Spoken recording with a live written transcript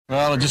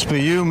Well, it'll just be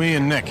you, me,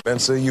 and Nick.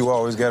 Spencer, you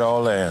always get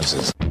all the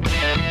answers.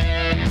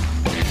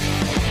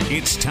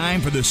 It's time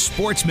for the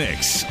Sports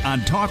Mix on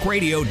Talk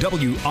Radio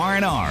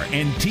WRNR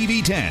and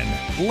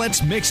TV10.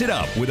 Let's mix it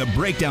up with a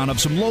breakdown of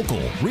some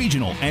local,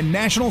 regional, and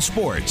national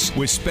sports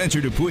with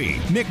Spencer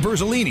Dupuis, Nick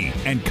Verzolini,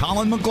 and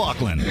Colin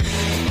McLaughlin.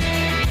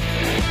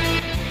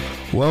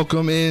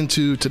 Welcome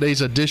into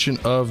today's edition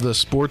of the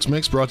Sports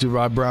Mix, brought to you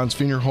by Brown's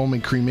Funeral Home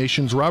and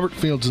Cremations. Robert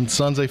Fields &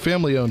 Sons, a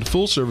family-owned,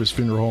 full-service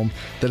funeral home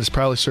that has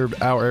proudly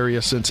served our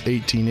area since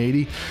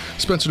 1880.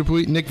 Spencer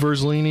Dupuis, Nick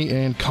Verzolini,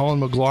 and Colin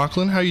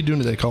McLaughlin. How are you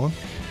doing today, Colin?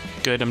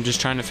 Good. I'm just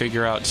trying to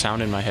figure out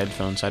sound in my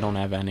headphones. I don't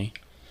have any.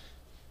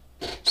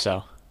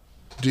 So.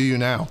 Do you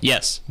now?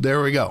 Yes.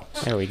 There we go.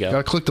 There we go. Got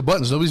to click the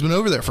buttons. Nobody's been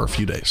over there for a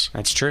few days.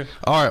 That's true.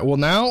 All right. Well,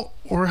 now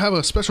we have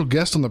a special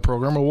guest on the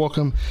program. We'll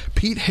welcome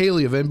Pete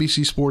Hailey of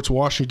NBCSports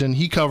Washington.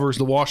 He covers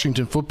the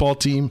Washington football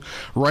team,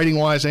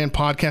 writing-wise and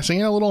podcasting,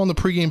 and a little on the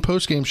pregame,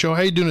 postgame show.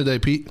 How you doing today,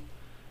 Pete?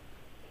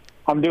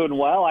 I'm doing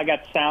well. I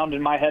got sound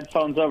in my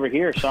headphones over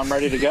here, so I'm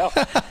ready to go.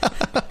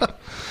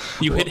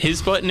 You hit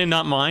his button and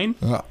not mine?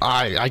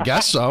 I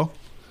guess so.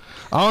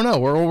 I don't know.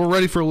 We're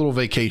ready for a little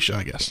vacation,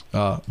 I guess.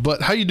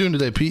 But how you doing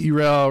today, Pete? You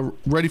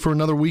ready for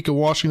another week of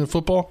Washington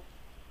football?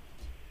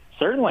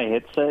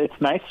 Certainly.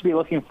 It's nice to be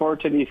looking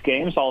forward to these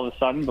games all of a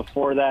sudden.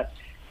 Before that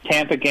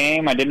Tampa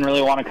game, I didn't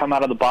really want to come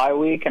out of the bye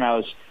week, and I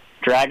was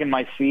dragging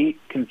my feet,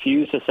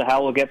 confused as to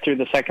how we'll get through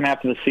the second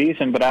half of the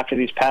season. But after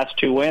these past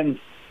two wins,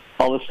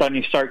 all of a sudden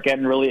you start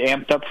getting really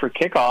amped up for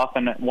kickoff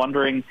and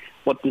wondering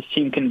what this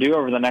team can do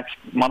over the next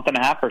month and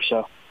a half or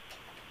so.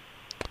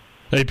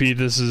 Hey, Pete,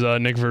 this is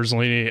Nick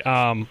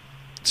Verzolini.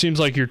 Seems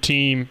like your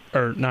team,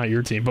 or not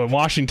your team, but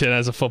Washington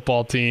as a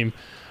football team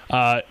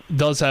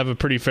does have a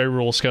pretty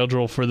favorable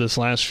schedule for this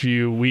last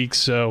few weeks,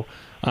 so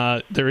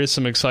there is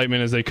some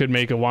excitement as they could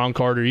make a wild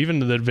card or even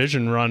the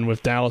division run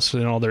with Dallas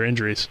and all their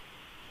injuries.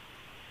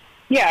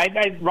 Yeah,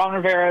 Ron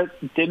Rivera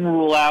didn't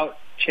rule out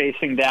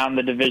chasing down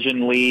the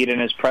division lead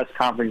in his press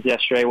conference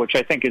yesterday, which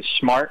I think is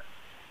smart.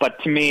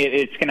 But to me,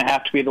 it's going to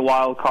have to be the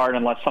wild card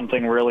unless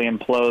something really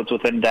implodes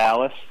within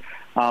Dallas.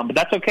 But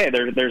that's okay.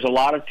 There's a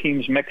lot of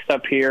teams mixed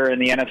up here in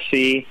the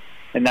NFC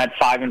in that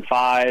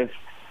 5-5,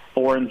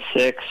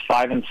 4-6,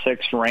 5-6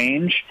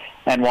 range,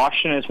 and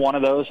Washington is one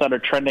of those that are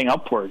trending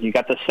upward. You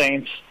got the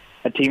Saints,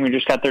 a team who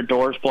just got their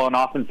doors blown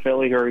off in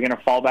Philly, who are going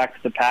to fall back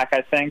to the pack,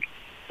 I think.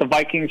 The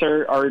Vikings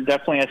are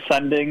definitely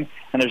ascending,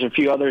 and there's a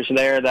few others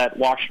there that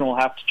Washington will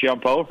have to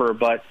jump over.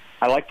 But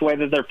I like the way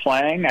that they're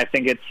playing. I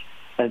think it's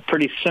a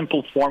pretty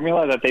simple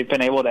formula that they've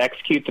been able to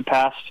execute the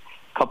past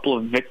couple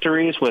of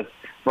victories with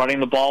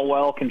running the ball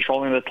well,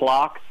 controlling the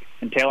clock,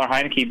 and Taylor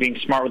Heineke being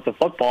smart with the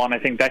football. And I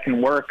think that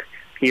can work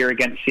here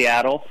against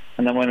Seattle.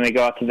 And then when they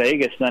go out to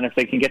Vegas, then if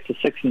they can get to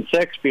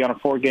 6-6, be on a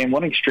 4-game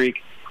winning streak,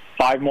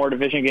 5 more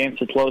division games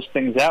to close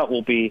things out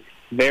will be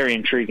very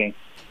intriguing.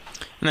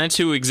 And that's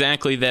who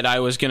exactly that I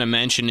was going to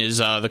mention is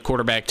the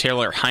quarterback,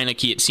 Taylor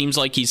Heineke. It seems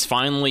like he's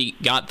finally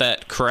got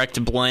that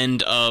correct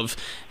blend of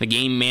the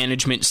game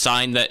management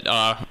side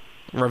that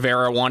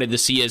Rivera wanted to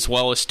see, as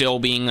well as still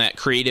being that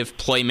creative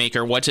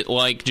playmaker. What's it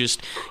like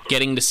just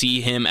getting to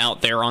see him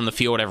out there on the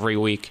field every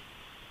week?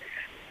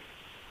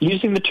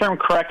 Using the term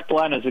correct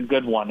blend is a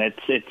good one.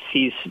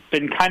 He's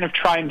been kind of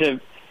trying to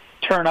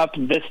turn up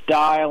this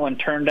dial and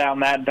turn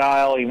down that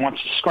dial. He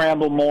wants to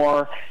scramble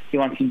more. He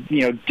wants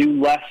to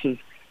do less of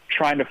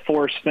trying to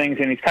force things,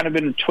 and he's kind of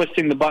been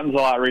twisting the buttons a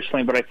lot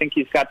recently, but I think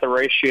he's got the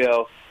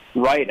ratio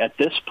right at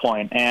this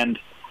point. And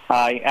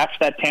after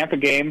that Tampa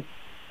game,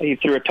 he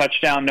threw a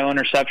touchdown, no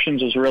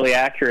interceptions, was really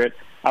accurate.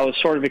 I was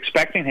sort of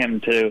expecting him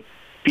to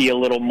be a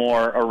little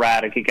more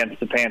erratic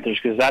against the Panthers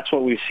because that's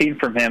what we've seen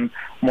from him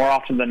more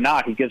often than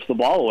not. He gives the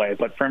ball away,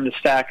 but for him to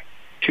stack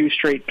 2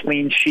 straight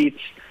clean sheets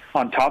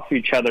on top of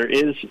each other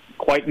is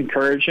quite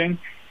encouraging.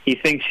 He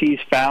thinks he's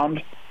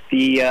found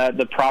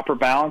the proper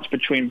balance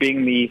between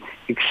being the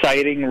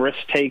exciting,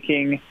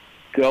 risk-taking,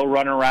 go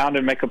run around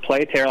and make a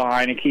play, Taylor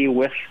Heineke,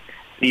 with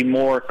the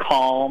more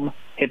calm,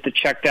 hit the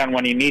check down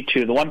when you need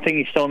to. The one thing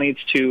he still needs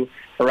to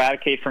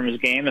eradicate from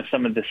his game is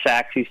some of the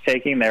sacks he's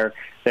taking.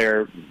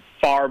 They're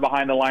far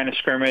behind the line of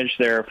scrimmage.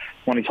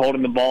 When he's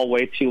holding the ball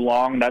way too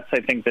long, that's, I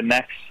think, the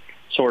next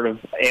sort of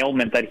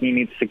ailment that he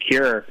needs to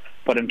cure.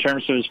 But in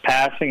terms of his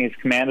passing, his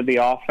command of the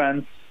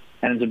offense,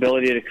 and his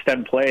ability to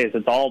extend plays,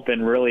 it's all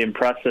been really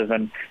impressive,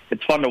 and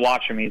it's fun to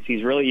watch him.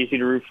 He's really easy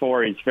to root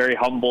for. He's very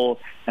humble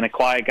and a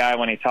quiet guy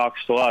when he talks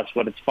to us,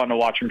 but it's fun to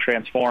watch him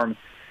transform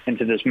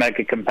into this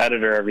mega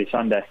competitor every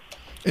Sunday.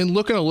 And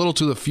looking a little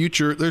to the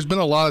future, there's been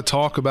a lot of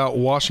talk about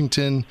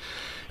Washington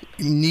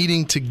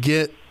needing to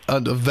get a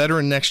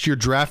veteran next year,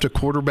 draft a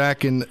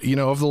quarterback, and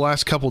over the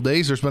last couple of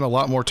days, there's been a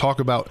lot more talk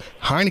about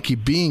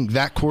Heineke being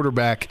that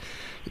quarterback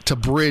to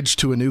bridge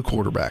to a new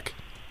quarterback.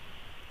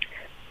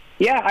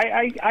 Yeah,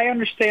 I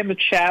understand the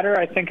chatter.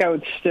 I think I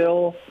would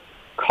still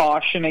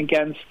caution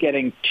against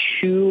getting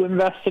too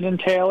invested in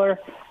Taylor.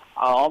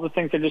 All the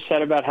things I just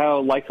said about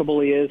how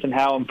likable he is and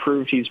how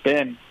improved he's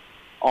been,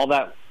 all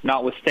that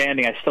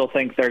notwithstanding, I still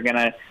think they're going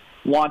to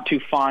want to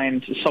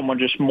find someone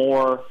just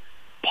more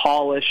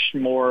polished,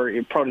 more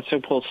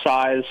prototypical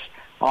size,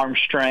 arm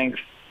strength,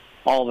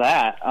 all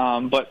that.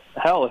 But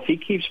hell, if he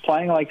keeps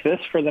playing like this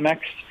for the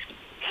next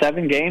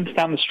 7 games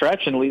down the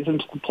stretch and leads them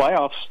to the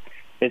playoffs,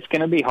 it's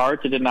going to be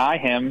hard to deny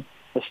him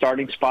the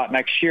starting spot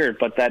next year.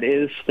 But that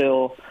is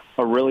still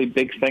a really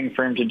big thing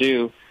for him to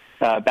do.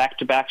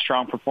 Back-to-back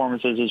strong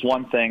performances is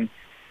one thing.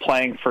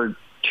 Playing for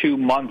 2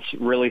 months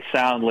really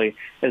soundly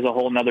is a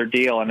whole nother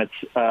deal, and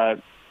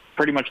it's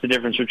pretty much the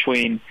difference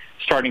between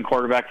starting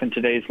quarterbacks in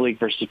today's league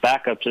versus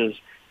backups is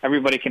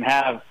everybody can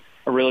have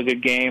a really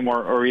good game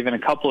or even a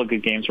couple of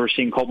good games. We're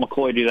seeing Colt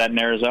McCoy do that in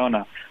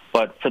Arizona.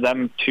 But for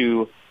them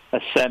to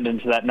ascend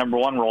into that number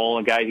one role,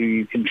 a guy who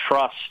you can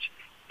trust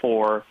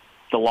for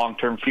the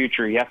long-term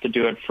future, you have to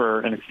do it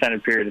for an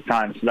extended period of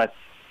time. So that's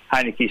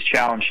Heineke's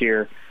challenge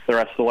here the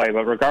rest of the way.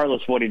 But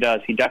regardless of what he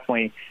does, he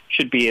definitely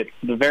should be at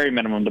the very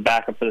minimum the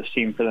backup for this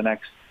team for the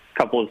next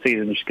couple of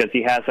seasons because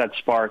he has that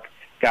spark.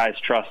 Guys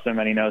trust him,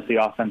 and he knows the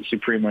offense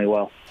supremely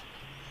well.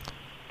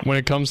 When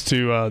it comes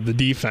to the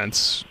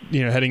defense,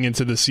 heading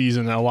into the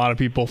season, a lot of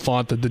people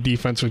thought that the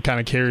defense would kind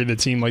of carry the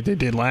team like they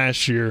did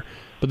last year.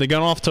 But they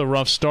got off to a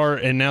rough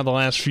start, and now the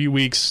last few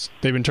weeks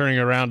they've been turning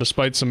around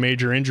despite some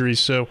major injuries.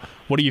 So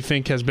what do you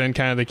think has been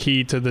kind of the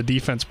key to the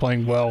defense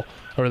playing well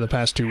over the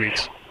past 2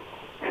 weeks?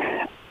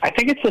 I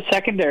think it's the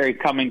secondary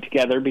coming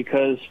together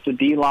because the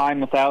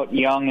D-line without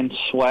Young and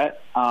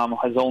Sweat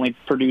has only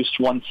produced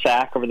 1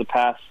 sack over the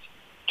past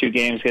 2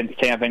 games against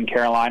Tampa and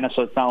Carolina,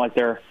 so it's not like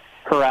they're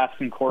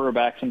harassing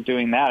quarterbacks and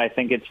doing that. I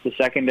think it's the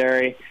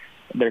secondary.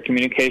 Their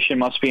communication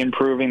must be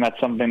improving. That's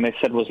something they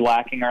said was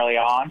lacking early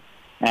on.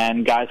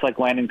 And guys like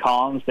Landon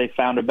Collins, they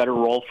found a better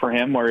role for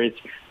him where he's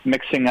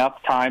mixing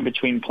up time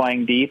between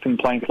playing deep and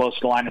playing close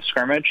to the line of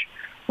scrimmage.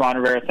 Ron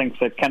Rivera thinks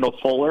that Kendall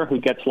Fuller, who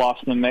gets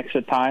lost in the mix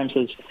at times,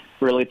 has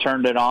really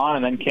turned it on.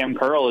 And then Cam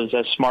Curl is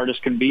as smart as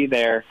can be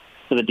there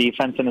for the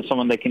defense and is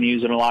someone they can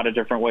use in a lot of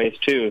different ways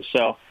too.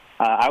 So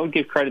I would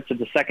give credit to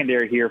the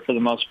secondary here for the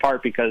most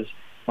part because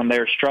when they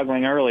were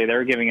struggling early, they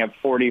were giving up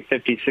 40,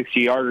 50,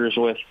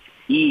 60-yarders with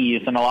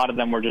ease, and a lot of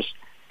them were just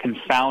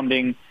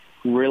confounding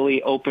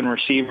really open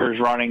receivers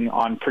running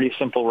on pretty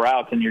simple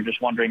routes, and you're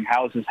just wondering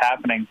how is this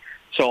happening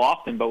so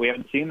often, but we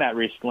haven't seen that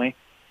recently,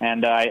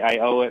 and I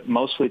owe it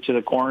mostly to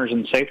the corners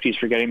and safeties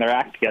for getting their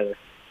act together.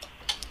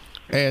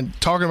 And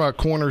talking about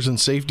corners and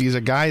safeties,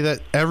 a guy that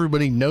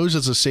everybody knows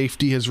as a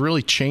safety has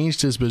really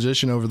changed his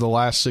position over the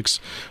last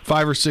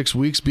 5 or 6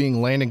 weeks,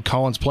 being Landon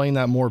Collins, playing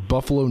that more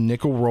Buffalo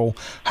nickel role.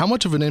 How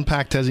much of an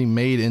impact has he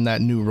made in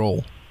that new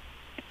role?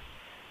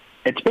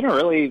 It's been a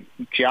really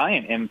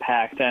giant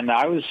impact, and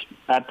I was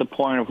at the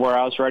point of where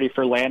I was ready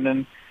for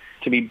Landon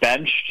to be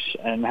benched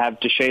and have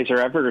DeShazer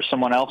Everett or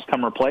someone else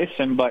come replace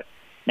him, but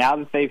now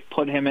that they've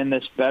put him in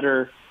this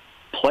better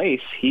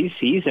place, he's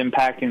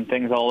impacting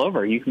things all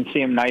over. You can see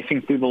him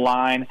knifing through the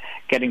line,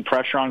 getting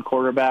pressure on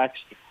quarterbacks,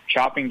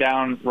 chopping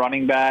down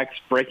running backs,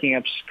 breaking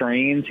up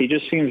screens. He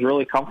just seems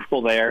really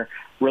comfortable there,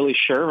 really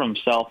sure of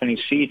himself, and you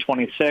see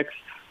 26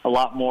 a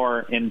lot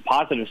more in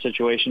positive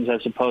situations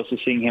as opposed to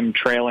seeing him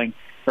trailing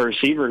a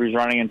receiver who's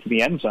running into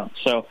the end zone.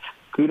 So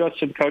kudos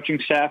to the coaching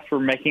staff for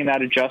making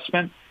that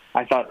adjustment.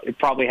 I thought it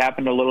probably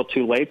happened a little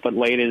too late, but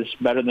late is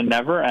better than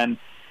never, and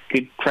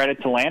good credit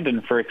to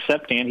Landon for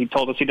accepting it. He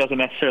told us he doesn't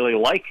necessarily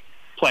like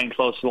playing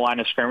close to the line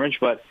of scrimmage,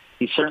 but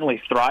he's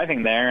certainly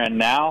thriving there, and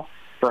now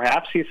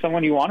perhaps he's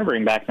someone you want to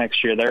bring back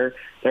next year. They're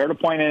at a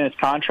point in his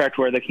contract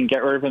where they can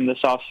get rid of him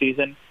this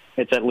offseason.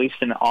 It's at least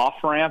an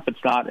off-ramp.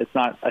 It's not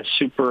a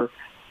super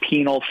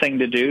penal thing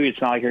to do. It's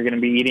not like you're going to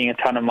be eating a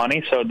ton of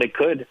money, so they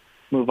could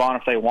move on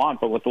if they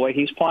want. But with the way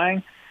he's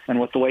playing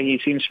and with the way he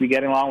seems to be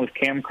getting along with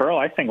Cam Curl,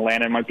 I think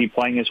Landon might be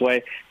playing his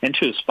way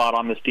into a spot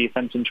on this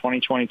defense in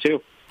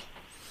 2022.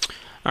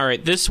 All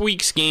right, this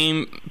week's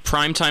game,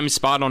 primetime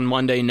spot on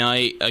Monday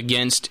night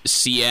against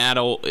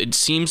Seattle. It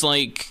seems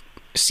like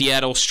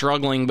Seattle's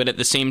struggling, but at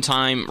the same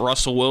time,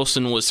 Russell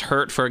Wilson was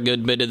hurt for a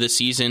good bit of the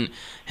season,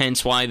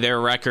 hence why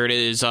their record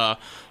is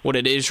what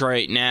it is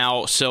right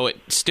now. So it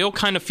still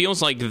kind of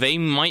feels like they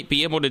might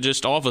be able to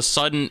just all of a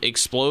sudden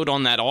explode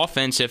on that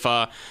offense if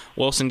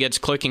Wilson gets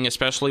clicking,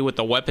 especially with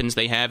the weapons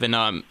they have in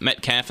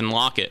Metcalf and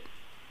Lockett.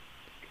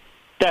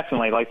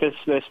 Definitely. Like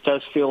this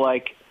does feel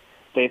like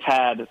they've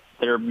had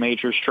their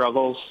major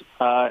struggles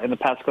in the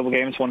past couple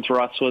games once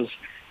Russ was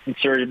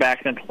inserted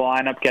back into the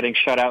lineup, getting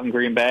shut out in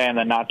Green Bay and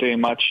then not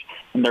doing much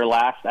in their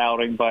last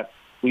outing. But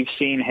we've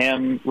seen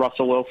him,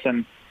 Russell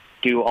Wilson,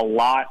 do a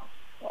lot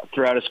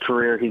throughout his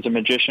career. He's a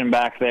magician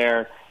back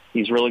there.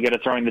 He's really good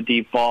at throwing the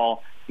deep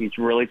ball. He's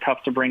really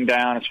tough to bring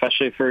down,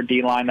 especially for a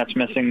D-line that's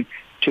missing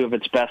 2 of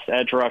its best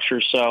edge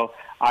rushers. So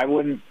I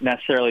wouldn't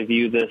necessarily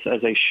view this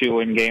as a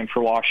shoe-in game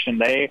for Washington.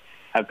 They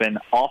have been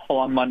awful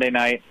on Monday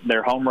night.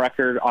 Their home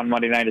record on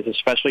Monday night is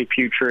especially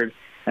putrid,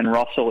 and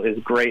Russell is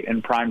great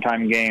in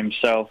primetime games.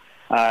 So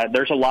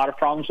there's a lot of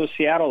problems with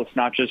Seattle. It's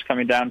not just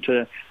coming down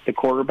to the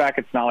quarterback.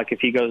 It's not like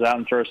if he goes out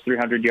and throws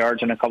 300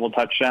 yards and a couple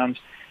touchdowns,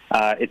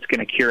 it's going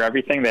to cure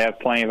everything. They have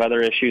plenty of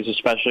other issues,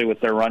 especially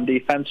with their run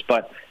defense.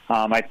 But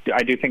I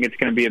do think it's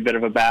going to be a bit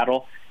of a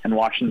battle, and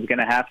Washington's going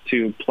to have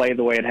to play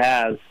the way it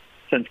has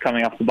since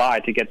coming off the bye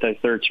to get their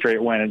third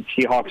straight win, and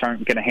Seahawks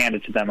aren't going to hand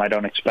it to them, I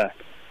don't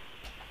expect.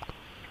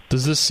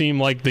 Does this seem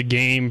like the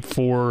game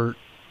for,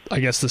 I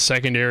guess, the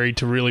secondary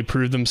to really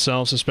prove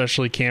themselves,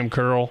 especially Cam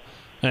Curl,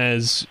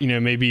 as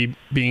maybe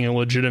being a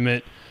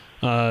legitimate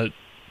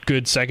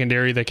good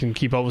secondary that can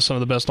keep up with some of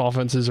the best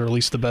offenses, or at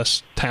least the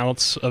best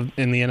talents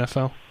in the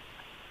NFL?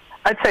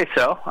 I'd say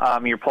so.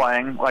 You're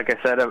playing, like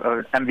I said,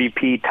 an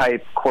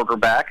MVP-type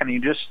quarterback, and you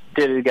just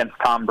did it against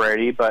Tom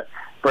Brady, but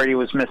Brady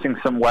was missing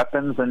some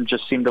weapons and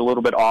just seemed a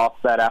little bit off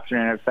that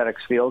afternoon at FedEx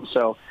Field.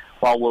 So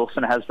while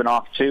Wilson has been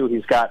off too,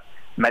 he's got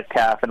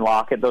Metcalf and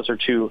Lockett. Those are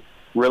two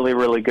really,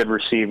 really good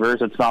receivers.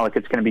 It's not like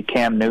it's going to be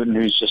Cam Newton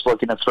who's just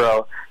looking to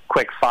throw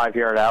quick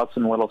 5-yard outs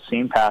and little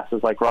seam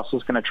passes. Like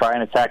Russell's going to try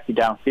and attack you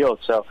downfield.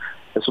 So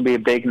this will be a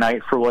big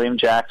night for William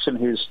Jackson,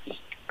 who's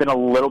been a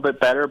little bit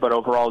better, but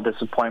overall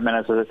disappointment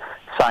as a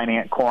signing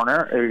at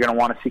corner. You're going to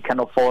want to see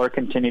Kendall Fuller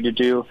continue to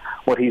do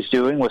what he's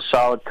doing with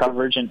solid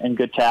coverage and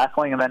good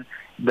tackling. And then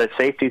the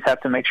safeties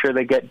have to make sure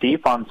they get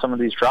deep on some of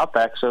these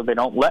dropbacks so they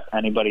don't let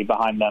anybody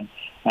behind them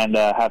and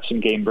have some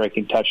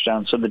game-breaking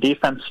touchdowns. So the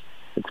defense,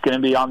 it's going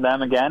to be on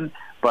them again.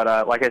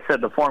 But like I said,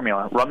 the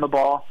formula, run the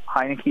ball,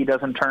 Heineke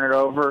doesn't turn it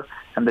over,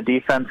 and the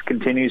defense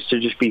continues to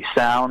just be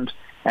sound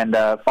and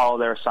follow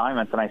their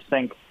assignments. And I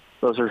think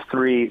those are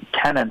three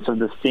tenets of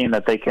this team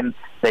that they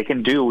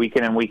can do week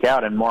in and week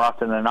out, and more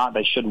often than not,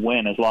 they should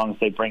win as long as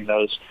they bring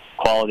those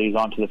qualities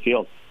onto the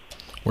field.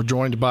 We're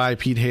joined by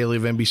Pete Hailey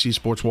of NBC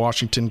Sports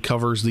Washington,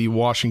 covers the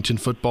Washington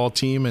football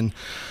team, and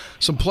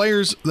some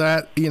players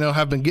that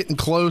have been getting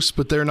close,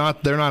 but they're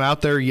not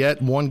out there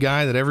yet. One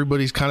guy that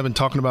everybody's kind of been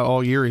talking about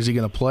all year: is he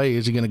going to play?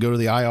 Is he going to go to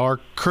the IR?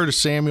 Curtis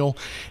Samuel,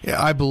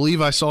 I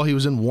believe I saw he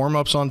was in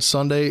warm-ups on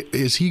Sunday.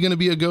 Is he going to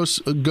be a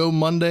go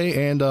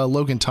Monday? And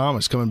Logan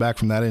Thomas coming back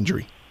from that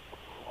injury.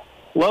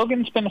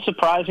 Logan's been a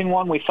surprising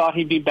one. We thought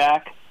he'd be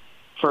back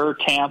for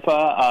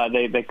Tampa.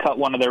 They cut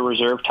one of their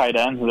reserve tight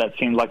ends, and that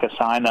seemed like a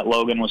sign that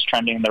Logan was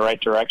trending in the right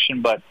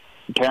direction, but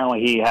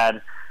apparently he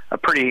had a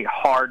pretty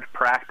hard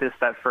practice,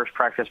 that first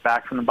practice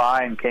back from the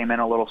bye, and came in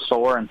a little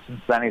sore, and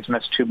since then he's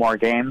missed 2 more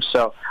games.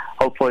 So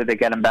hopefully they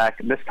get him back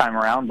this time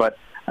around, but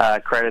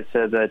credit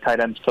to the tight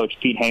ends coach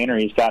Pete Hainer.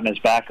 He's gotten his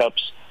backups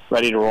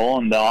ready to roll,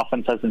 and the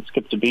offense hasn't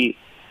skipped a beat.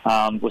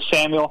 With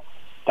Samuel,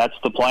 that's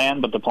the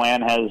plan, but the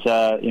plan has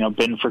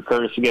been for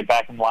Curtis to get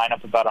back in the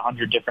lineup about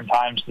 100 different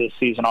times this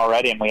season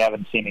already, and we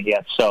haven't seen it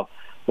yet. So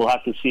we'll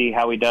have to see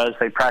how he does.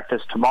 They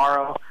practice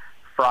tomorrow,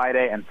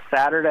 Friday, and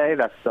Saturday.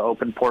 That's the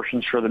open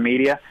portions for the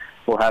media.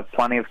 We'll have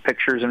plenty of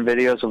pictures and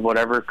videos of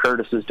whatever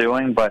Curtis is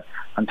doing, but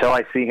until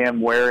I see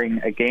him wearing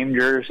a game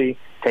jersey,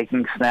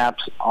 taking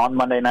snaps on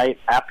Monday night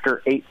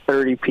after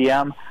 8:30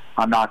 p.m.,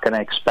 I'm not going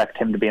to expect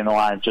him to be in the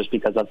lineup just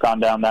because I've gone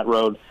down that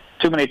road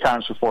too many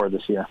times before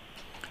this year.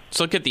 Let's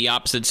look at the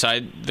opposite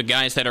side, the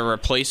guys that are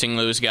replacing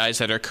those guys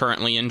that are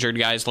currently injured,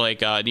 guys like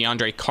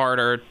DeAndre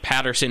Carter,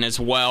 Patterson as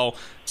well.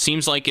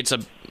 Seems like it's a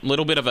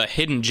little bit of a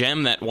hidden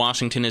gem that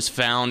Washington has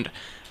found.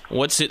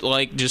 What's it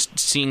like just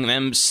seeing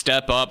them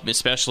step up,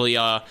 especially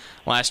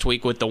last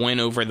week with the win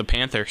over the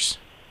Panthers?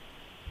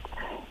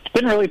 It's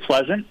been really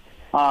pleasant,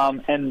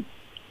 and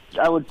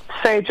I would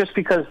say just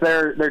because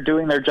they're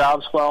doing their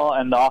jobs well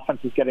and the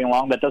offense is getting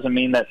along, that doesn't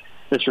mean that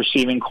this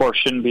receiving corps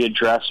shouldn't be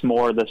addressed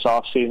more this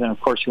offseason. Of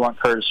course, you want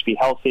Curtis to be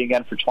healthy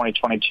again for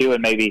 2022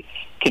 and maybe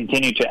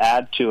continue to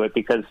add to it,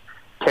 because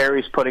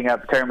Terry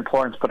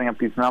McLaurin's putting up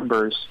these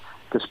numbers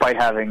despite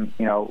having,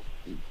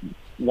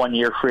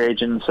 one-year free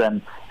agents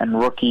and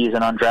rookies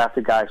and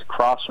undrafted guys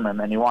across from him,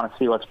 and you want to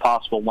see what's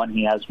possible when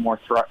he has more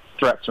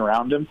threats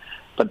around him.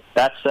 But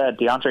that said,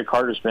 DeAndre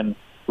Carter's been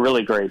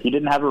really great. He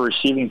didn't have a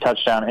receiving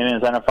touchdown in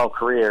his NFL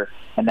career,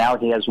 and now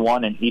he has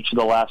one in each of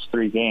the last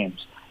 3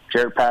 games.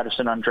 Jared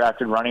Patterson,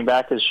 undrafted running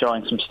back, is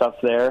showing some stuff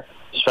there,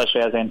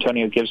 especially as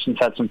Antonio Gibson's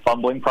had some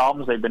fumbling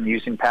problems. They've been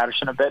using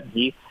Patterson a bit.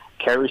 He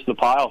carries the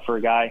pile for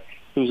a guy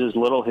who's as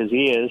little as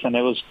he is, and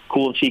it was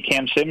cool to see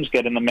Cam Sims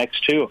get in the mix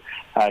too,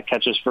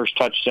 catch his first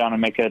touchdown and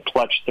make a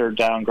clutch third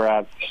down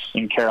grab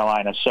in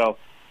Carolina. So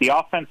the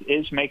offense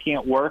is making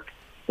it work.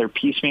 They're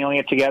piecemealing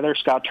it together.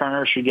 Scott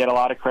Turner should get a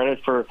lot of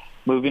credit for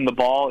moving the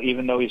ball,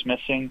 even though he's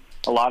missing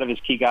a lot of his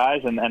key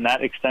guys, and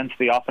that extends to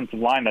the offensive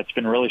line that's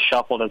been really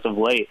shuffled as of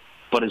late,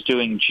 but is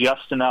doing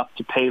just enough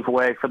to pave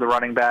way for the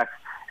running backs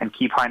and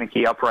keep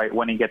Heineke upright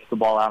when he gets the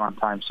ball out on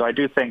time. So I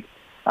do think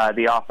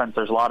the offense,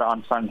 there's a lot of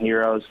unsung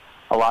heroes,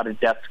 a lot of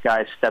depth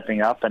guys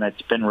stepping up, and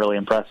it's been really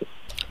impressive.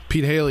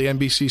 Pete Hailey,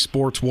 NBC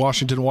Sports,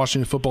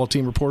 Washington football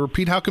team reporter.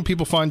 Pete, how can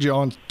people find you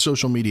on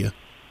social media?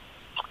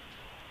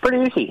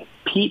 Pretty easy.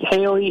 Pete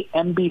Hailey,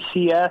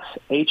 NBCS,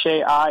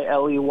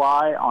 Hailey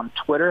on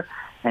Twitter.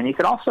 And you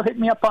can also hit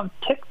me up on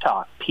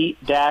TikTok,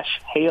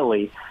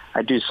 Pete-Hailey.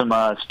 I do some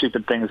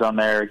stupid things on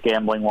there,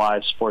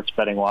 gambling-wise, sports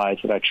betting-wise,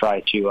 that I try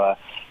to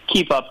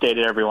keep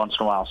updated every once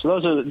in a while. So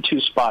those are the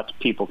 2 spots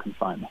people can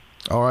find me.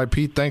 All right,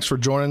 Pete, thanks for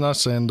joining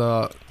us, and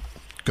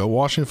go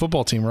Washington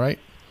football team, right?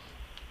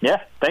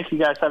 Yeah, thank you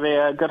guys. Have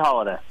a good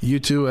holiday. You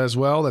too as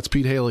well. That's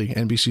Pete Hailey,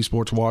 NBC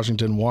Sports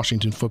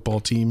Washington football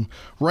team,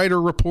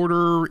 writer,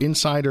 reporter,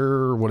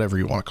 insider, whatever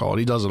you want to call it.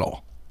 He does it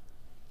all.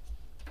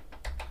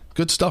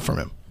 good stuff from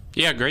him.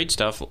 Yeah, great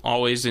stuff.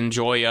 Always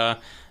enjoy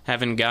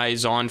having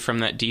guys on from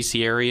that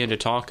D.C. area to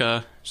talk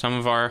some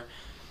of our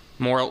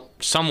more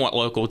somewhat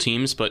local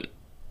teams, but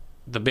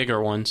the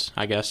bigger ones,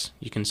 I guess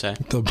you can say.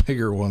 The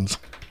bigger ones.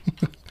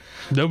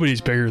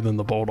 Nobody's bigger than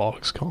the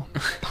Bulldogs, Colin.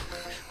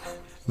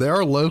 They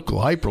are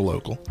local,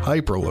 hyper-local.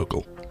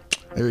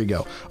 There you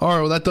go. All right,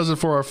 well, that does it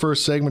for our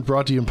first segment,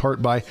 brought to you in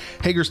part by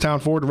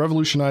Hagerstown Ford,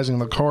 revolutionizing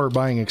the car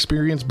buying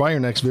experience. Buy your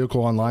next vehicle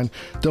online.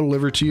 They'll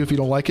deliver it to you. If you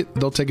don't like it,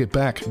 they'll take it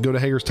back. Go to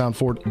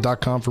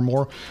HagerstownFord.com for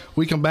more.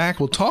 We come back,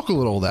 we'll talk a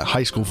little of that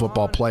high school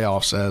football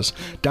playoffs as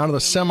down to the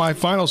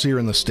semifinals here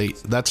in the state.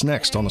 That's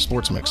next on the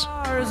Sports Mix.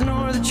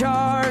 Nor the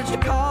charge to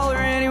call her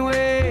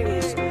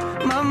anyways.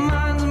 My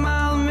mind's a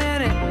mile a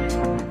minute,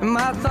 and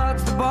my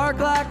thoughts to bark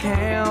like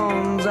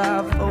hounds.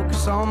 I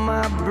focus on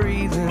my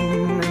breathing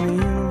and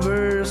the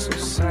universal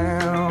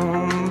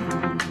sound.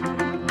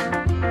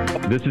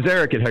 This is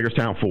Eric at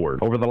Hagerstown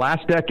Ford. Over the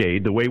last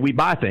decade, the way we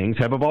buy things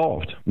have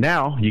evolved.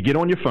 Now, you get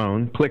on your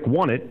phone, click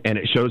Want It, and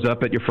it shows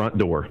up at your front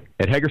door.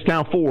 At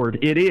Hagerstown Ford,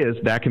 it is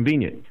that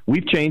convenient.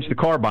 We've changed the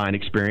car buying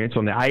experience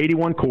on the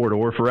I-81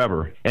 corridor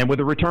forever. And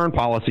with a return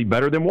policy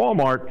better than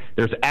Walmart,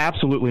 there's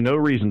absolutely no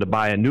reason to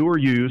buy a new or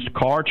used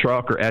car,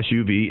 truck, or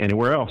SUV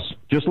anywhere else.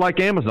 Just like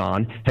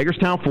Amazon,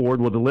 Hagerstown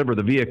Ford will deliver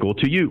the vehicle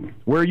to you,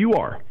 where you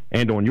are,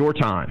 and on your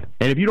time.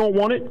 And if you don't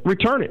want it,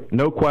 return it.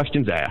 No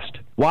questions asked.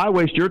 Why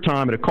waste your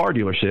time at a car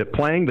dealership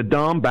playing the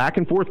dumb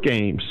back-and-forth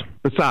games?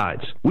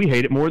 Besides, we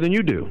hate it more than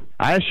you do.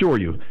 I assure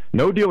you,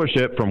 no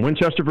dealership from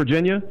Winchester,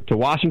 Virginia to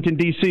Washington,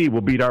 D.C.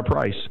 will beat our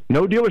price.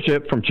 No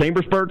dealership from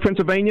Chambersburg,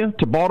 Pennsylvania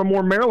to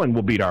Baltimore, Maryland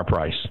will beat our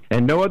price.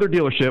 And no other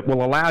dealership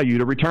will allow you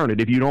to return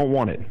it if you don't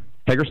want it.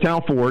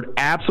 Hagerstown Ford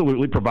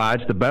absolutely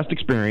provides the best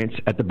experience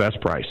at the best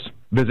price.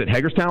 Visit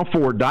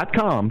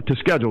HagerstownFord.com to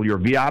schedule your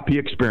VIP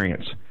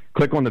experience.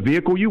 Click on the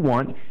vehicle you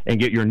want and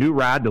get your new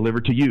ride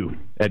delivered to you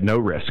at no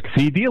risk.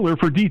 See dealer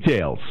for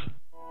details.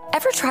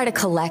 Ever try to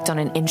collect on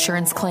an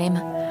insurance claim?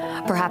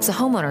 Perhaps a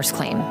homeowner's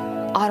claim,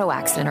 auto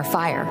accident, or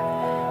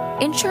fire.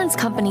 Insurance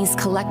companies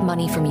collect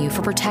money from you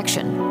for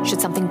protection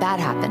should something bad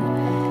happen.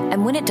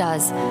 And when it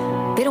does,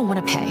 they don't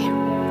want to pay,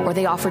 or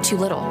they offer too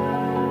little.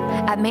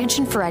 At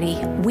Mansion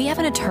Ferretti, we have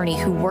an attorney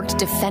who worked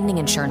defending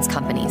insurance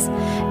companies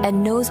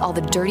and knows all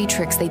the dirty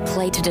tricks they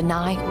play to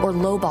deny or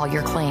lowball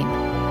your claim.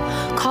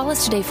 Call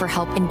us today for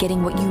help in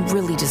getting what you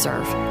really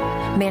deserve.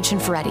 Mansion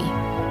Ferretti,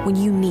 when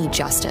you need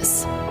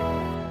justice.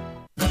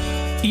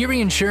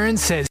 Erie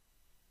Insurance says,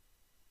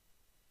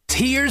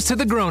 here's to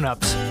the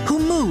grown-ups who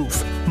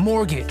move,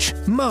 mortgage,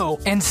 mow,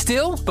 and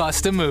still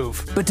bust a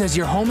move. But does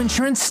your home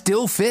insurance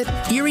still fit?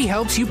 Erie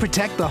helps you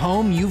protect the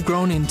home you've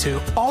grown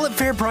into, all at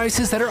fair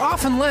prices that are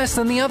often less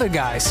than the other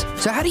guys.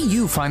 So how do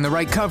you find the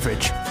right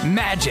coverage?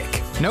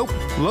 Magic. Nope.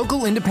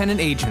 Local independent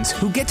agents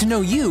who get to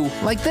know you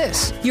like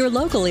this. Your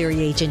local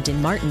Erie agent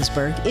in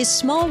Martinsburg is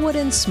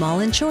Smallwood & Small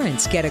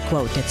Insurance. Get a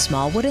quote at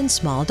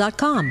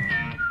smallwoodandsmall.com.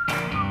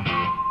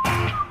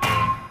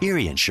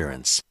 Erie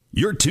Insurance.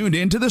 You're tuned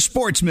in to the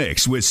Sports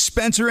Mix with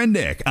Spencer and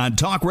Nick on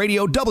Talk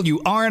Radio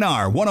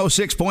WRNR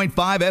 106.5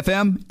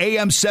 FM,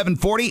 AM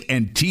 740,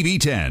 and TV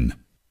 10.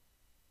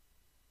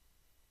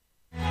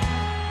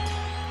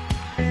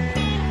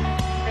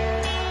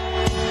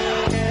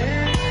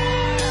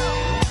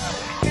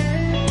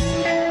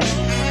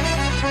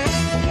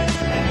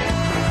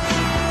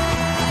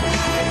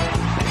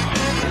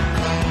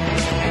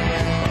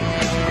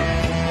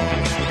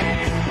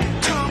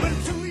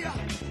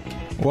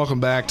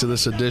 Welcome back to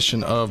this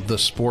edition of the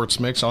Sports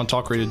Mix on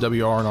Talk Radio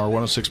WRNR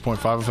 106.5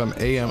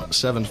 FM, AM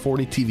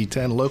 740, TV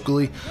 10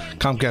 locally,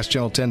 Comcast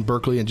Channel 10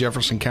 Berkeley and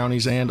Jefferson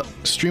counties, and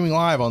streaming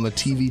live on the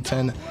TV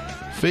 10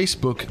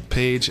 Facebook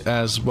page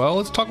as well.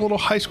 Let's talk a little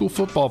high school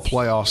football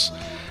playoffs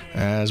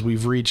as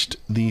we've reached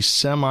the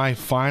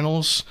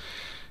semifinals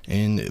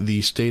in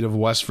the state of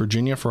West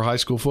Virginia for high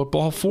school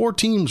football. 4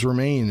 teams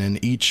remain in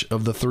each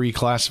of the 3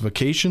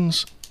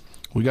 classifications.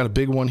 We got a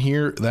big one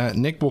here that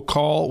Nick will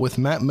call with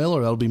Matt Miller.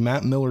 That'll be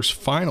Matt Miller's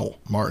final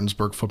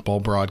Martinsburg football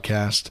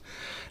broadcast,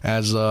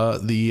 as the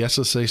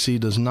SSAC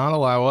does not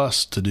allow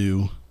us to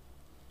do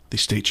the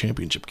state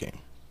championship game.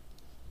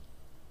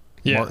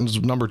 Yeah.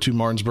 Number 2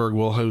 Martinsburg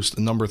will host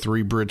number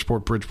 3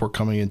 Bridgeport. Bridgeport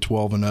coming in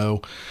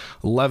 12-0,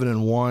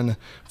 11-1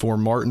 for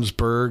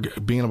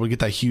Martinsburg. Being able to get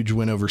that huge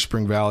win over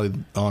Spring Valley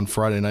on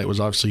Friday night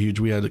was obviously huge.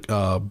 We had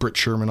Britt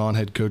Sherman on,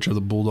 head coach of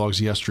the Bulldogs,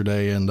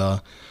 yesterday, and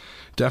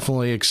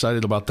definitely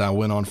excited about that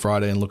win on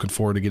Friday and looking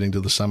forward to getting to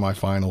the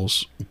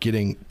semifinals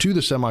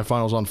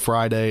on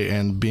Friday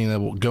and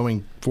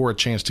going for a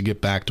chance to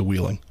get back to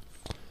Wheeling.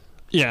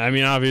 Yeah, I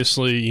mean,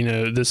 obviously,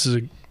 this is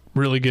a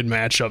really good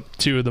matchup.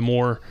 2 of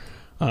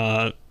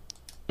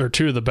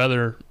the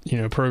better,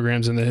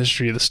 programs in the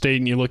history of the state.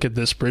 And you look at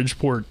this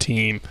Bridgeport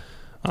team,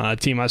 a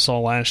team I saw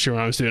last year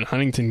when I was doing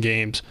Huntington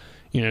games,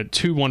 2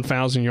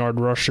 1,000-yard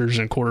rushers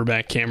and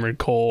quarterback Cameron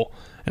Cole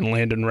and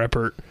Landon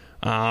Reppert.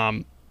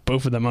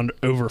 Both of them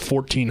over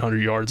 1,400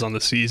 yards on the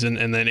season,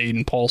 and then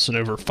Aiden Paulson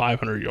over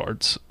 500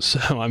 yards.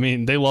 So, I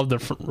mean, they love to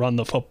run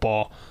the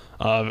football.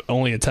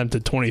 Only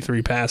attempted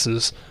 23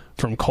 passes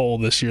from Cole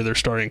this year, their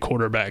starting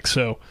quarterback.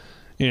 So,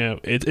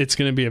 it's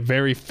going to be a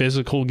very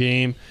physical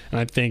game, and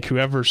I think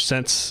whoever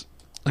sets,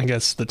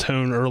 the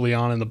tone early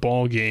on in the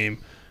ball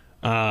game,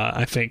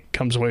 I think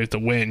comes away with the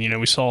win.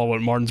 We saw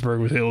what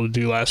Martinsburg was able to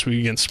do last week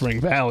against Spring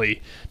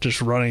Valley,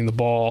 just running the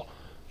ball,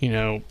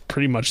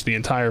 pretty much the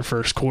entire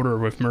first quarter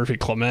with Murphy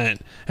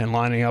Clement and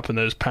lining up in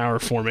those power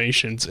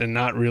formations and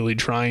not really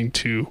trying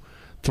to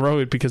throw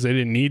it because they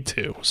didn't need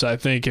to. So I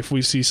think if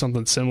we see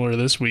something similar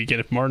this week, and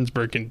if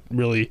Martinsburg can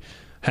really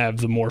have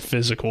the more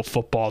physical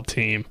football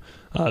team,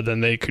 then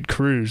they could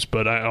cruise.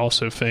 But I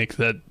also think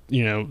that,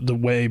 the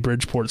way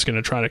Bridgeport's going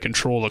to try to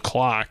control the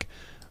clock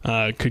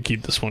could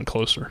keep this one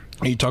closer.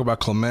 You talk about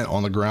Clement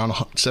on the ground,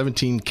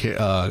 17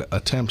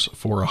 attempts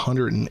for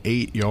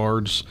 108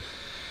 yards.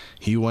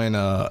 He went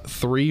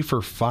 3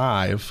 for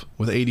 5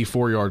 with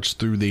 84 yards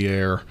through the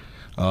air.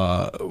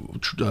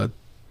 Ezra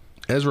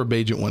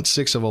Bajent went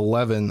 6 of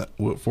 11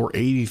 for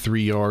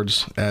 83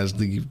 yards, as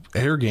the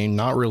air game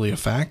not really a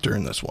factor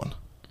in this one.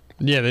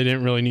 Yeah, they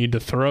didn't really need to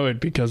throw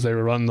it because they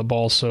were running the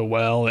ball so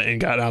well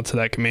and got out to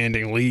that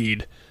commanding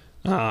lead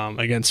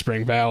against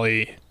Spring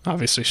Valley.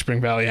 Obviously,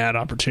 Spring Valley had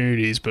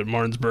opportunities, but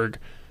Martinsburg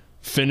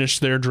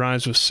finished their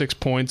drives with 6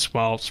 points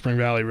while Spring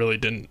Valley really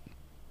didn't.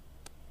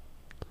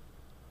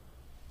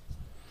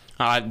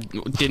 I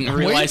didn't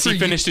realize he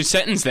finished his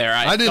sentence there.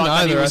 I didn't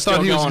either. I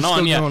thought he was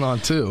still going on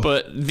too.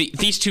 But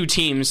these two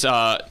teams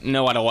know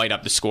how to light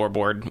up the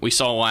scoreboard. We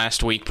saw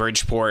last week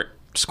Bridgeport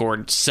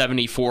scored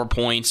 74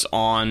 points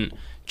on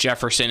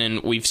Jefferson,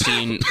 and we've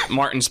seen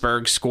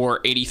Martinsburg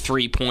score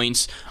 83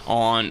 points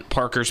on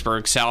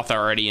Parkersburg South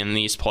already in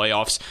these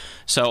playoffs.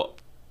 So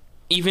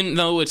even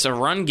though it's a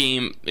run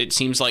game, it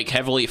seems like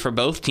heavily for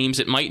both teams,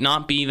 it might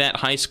not be that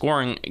high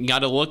scoring. Got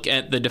to look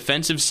at the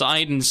defensive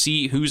side and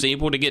see who's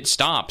able to get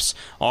stops.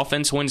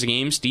 Offense wins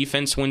games,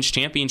 defense wins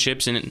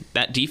championships, and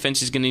that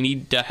defense is going to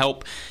need to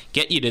help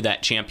get you to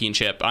that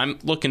championship. I'm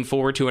looking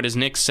forward to it. As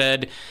Nick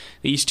said,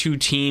 these two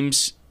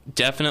teams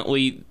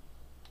definitely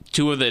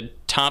two of the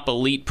top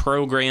elite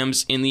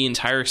programs in the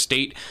entire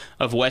state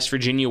of West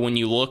Virginia. When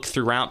you look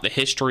throughout the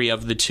history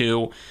of the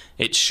two,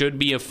 it should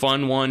be a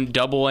fun one.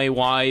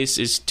 AA-wise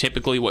is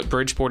typically what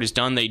Bridgeport has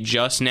done. They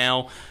just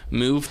now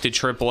moved to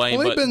AAA,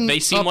 well, but they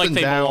seem like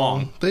they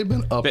belong. They've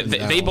been up and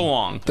down. They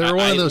belong. They're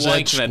one of those edge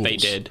edge schools. That they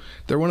did.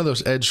 They're one of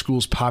those edge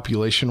schools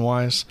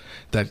population-wise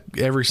that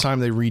every time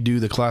they redo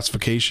the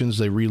classifications,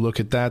 they relook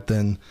at that,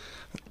 then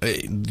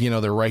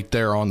they're right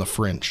there on the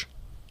fringe.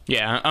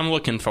 Yeah, I'm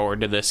looking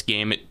forward to this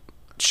game. It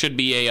should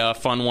be a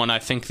fun one. I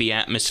think the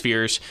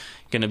atmosphere's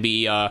going to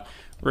be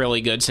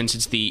really good since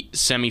it's the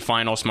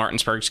semifinals.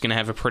 Martinsburg's going to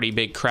have a pretty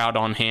big crowd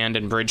on hand,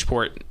 and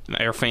Bridgeport,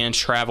 their fans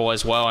travel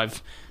as well.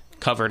 I've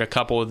covered a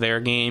couple of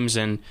their games,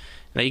 and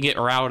they get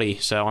rowdy,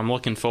 so I'm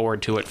looking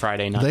forward to it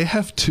Friday night. They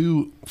have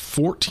two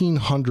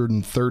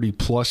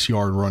 1,430-plus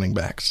yard running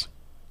backs.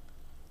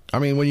 I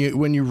mean,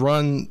 when you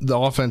run the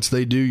offense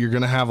they do, you're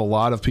going to have a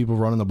lot of people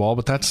running the ball,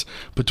 but that's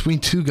between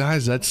two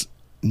guys, that's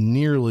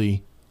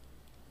nearly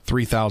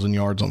 3,000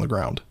 yards on the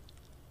ground.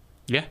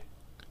 Yeah.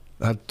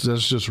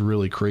 That's just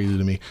really crazy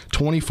to me.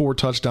 24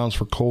 touchdowns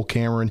for Cole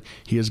Cameron.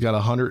 He has got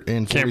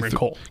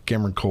 140.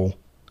 Cameron Cole.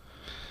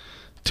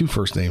 Two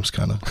first names,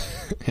 kind of.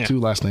 Yeah.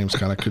 Two last names,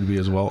 kind of, could be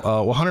as well.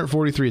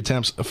 143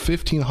 attempts,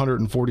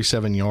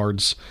 1,547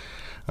 yards,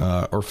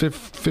 or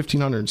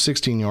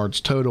 1,516 yards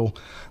total.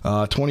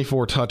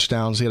 24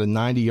 touchdowns. He had a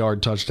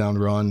 90-yard touchdown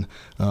run.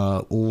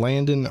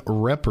 Landon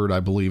Reppert,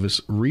 I believe,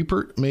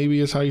 maybe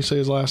is how you say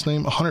his last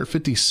name.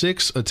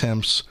 156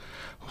 attempts,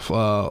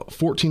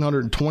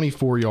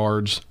 1,424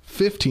 yards,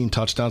 15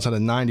 touchdowns, had a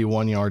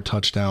 91-yard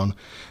touchdown.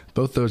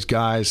 Both those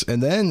guys.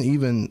 And then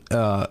even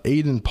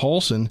Aiden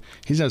Paulson,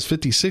 he has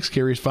 56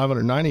 carries,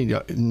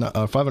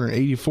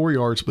 584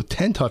 yards with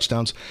 10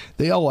 touchdowns.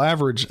 They all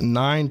average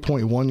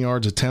 9.1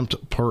 yards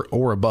attempt per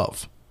or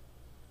above.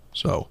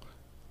 So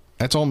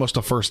that's almost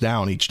a first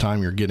down each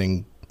time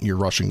you're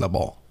rushing the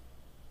ball.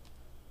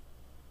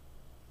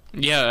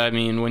 Yeah, I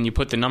mean, when you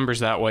put the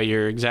numbers that way,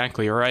 you're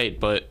exactly right.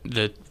 But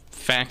the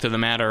fact of the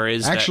matter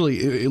is that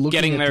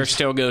getting there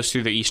still goes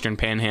through the Eastern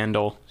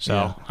Panhandle. So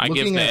yeah. I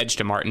give the edge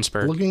to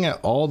Martinsburg. Looking at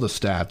all the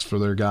stats for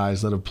their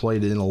guys that have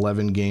played in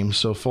 11 games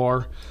so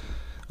far,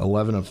 I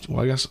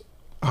guess,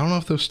 I don't know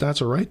if those stats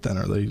are right then.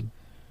 Are they?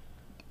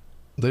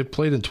 They've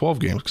played in 12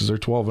 games because they're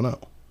 12-0.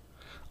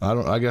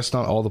 I guess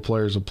not all the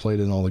players have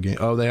played in all the games.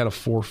 Oh, they had a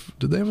forfeit.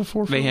 Did they have a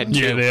forfeit? They had two.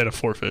 Yeah, they had a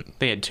forfeit.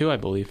 They had two, I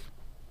believe.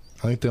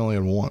 I think they only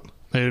had one.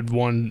 They had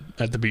one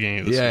at the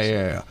beginning of the season.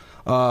 Yeah.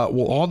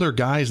 Well, all their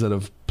guys that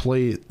have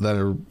played that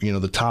are,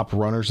 the top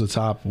runners, the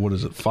top,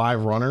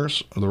 5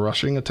 runners of the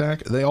rushing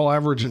attack, they all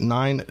average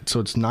 9. So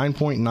it's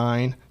 9.9,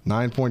 9.6,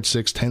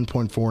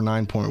 10.4,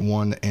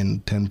 9.1,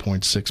 and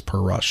 10.6 per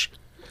rush.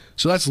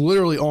 So that's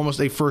literally almost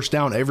a first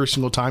down every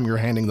single time you're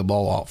handing the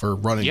ball off or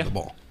running the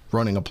ball,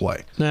 running a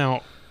play.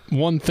 Now,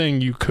 one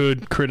thing you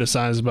could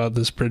criticize about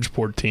this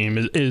Bridgeport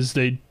team is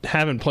they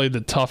haven't played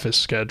the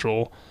toughest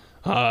schedule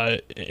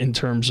in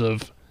terms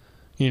of,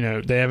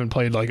 they haven't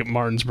played like a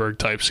Martinsburg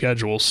type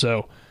schedule.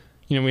 So,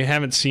 we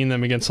haven't seen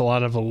them against a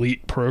lot of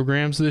elite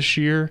programs this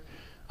year.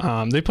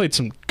 They played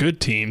some good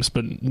teams,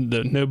 but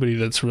nobody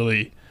that's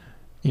really,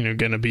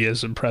 going to be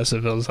as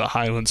impressive as a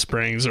Highland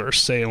Springs or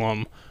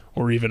Salem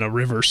or even a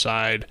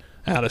Riverside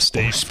out of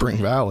state. Or Spring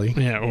Valley.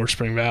 Yeah, or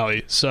Spring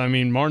Valley. So,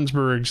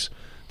 Martinsburg's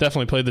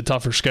definitely played the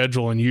tougher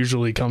schedule and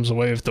usually comes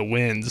away with the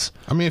wins.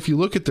 If you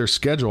look at their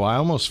schedule, I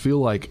almost feel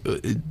like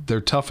their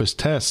toughest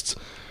tests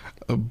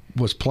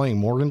was playing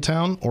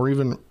Morgantown or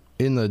even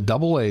in the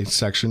AA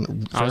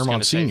section,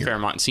 Fairmont Senior.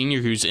 Fairmont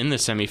Senior, who's in the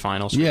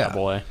semifinals for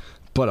AA.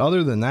 But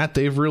other than that,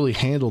 they've really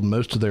handled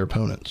most of their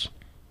opponents.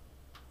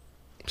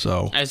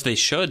 So as they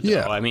should, though.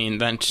 Yeah.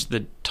 That's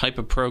the type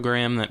of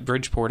program that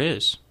Bridgeport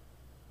is.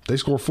 They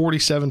score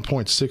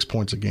 47.6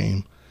 points a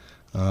game.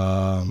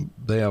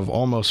 They have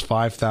almost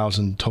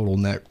 5,000 total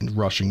net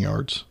rushing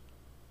yards.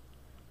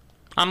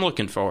 I'm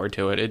looking forward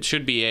to it. It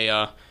should be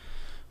a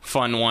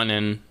fun one,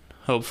 and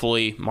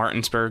hopefully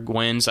Martinsburg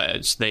wins,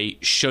 as they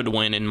should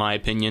win, in my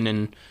opinion,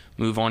 and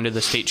move on to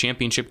the state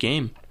championship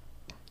game.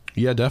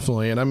 Yeah,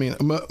 definitely.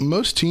 And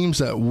most teams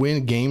that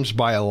win games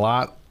by a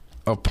lot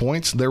of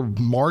points, their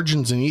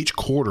margins in each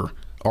quarter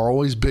are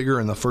always bigger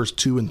in the first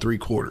 2 and 3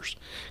 quarters.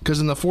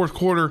 Because in the fourth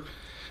quarter,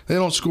 they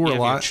don't score a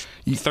lot.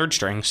 Third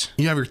strings.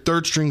 You have your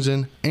third strings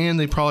in, and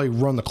they probably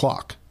run the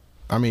clock.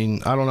 I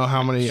don't know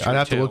how many. I'd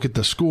have to look at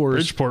the scores.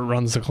 Bridgeport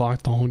runs the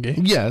clock the whole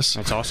game. Yes.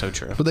 That's also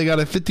true. But they got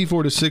a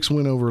 54-6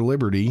 win over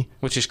Liberty.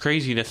 Which is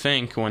crazy to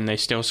think when they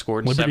still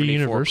scored Liberty 74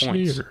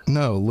 University points.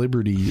 No,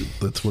 Liberty.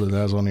 That's what it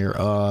has on here.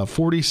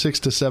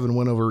 46-7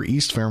 win over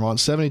East Fairmont.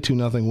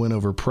 72-0 win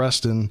over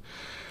Preston.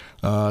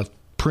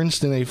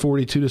 Princeton, a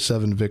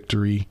 42-7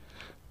 victory.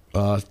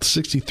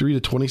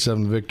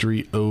 63-27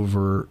 victory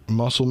over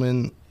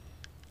Musselman.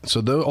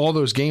 So all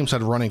those games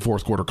had running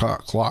fourth quarter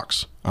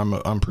clocks.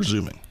 I'm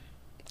presuming.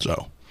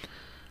 So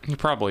you're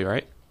probably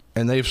right.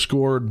 And they've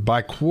scored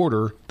by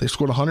quarter. They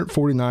scored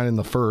 149 in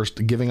the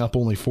first, giving up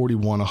only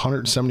 41,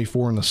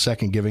 174 in the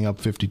second, giving up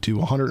 52,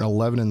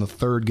 111 in the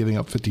third, giving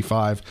up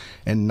 55,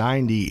 and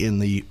 90 in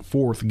the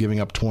fourth, giving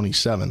up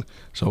 27.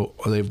 So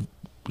they've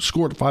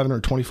scored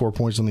 524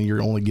 points in the year,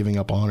 only giving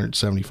up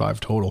 175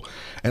 total.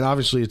 And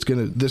obviously,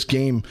 this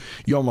game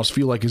you almost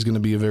feel like is going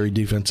to be a very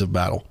defensive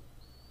battle.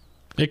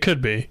 It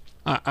could be.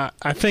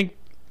 I think,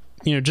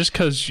 just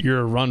because you're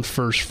a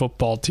run-first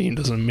football team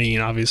doesn't mean,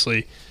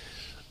 obviously,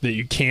 that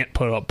you can't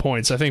put up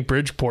points. I think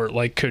Bridgeport,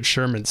 like Coach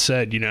Sherman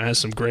said, has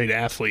some great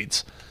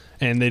athletes.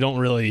 And they don't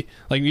really,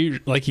 he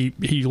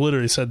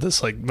literally said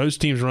this, most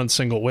teams run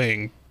single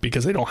wing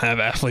because they don't have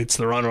athletes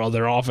to run all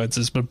their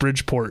offenses. But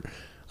Bridgeport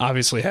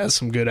obviously has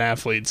some good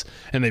athletes,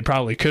 and they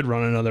probably could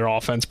run another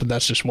offense, but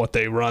that's just what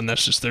they run.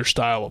 That's just their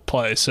style of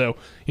play. So,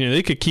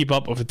 they could keep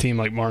up with a team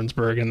like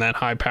Martinsburg and that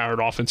high-powered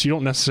offense. You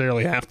don't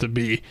necessarily have to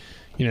be,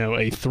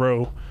 a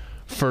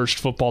throw-first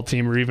football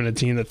team or even a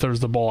team that throws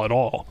the ball at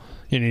all.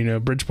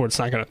 Bridgeport's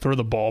not going to throw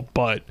the ball,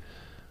 but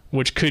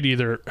which could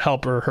either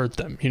help or hurt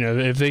them.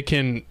 If they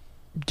can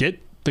get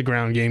the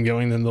ground game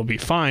going, then they'll be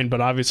fine.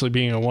 But obviously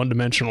being a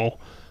one-dimensional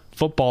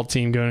football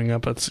team going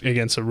up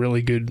against a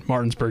really good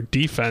Martinsburg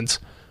defense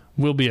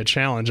will be a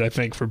challenge, I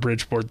think, for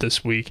Bridgeport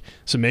this week.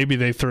 So maybe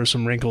they throw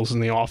some wrinkles in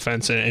the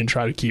offense and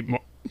try to keep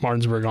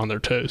Martinsburg on their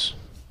toes.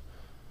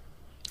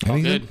 All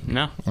good.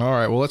 No. All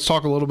right. Well, let's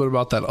talk a little bit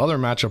about that other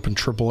matchup in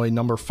AAA.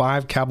 Number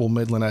 5, Cabell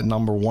Midland at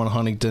number 1,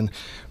 Huntington.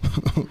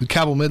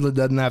 Cabell Midland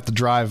doesn't have to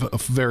drive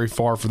very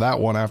far for that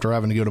one after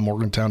having to go to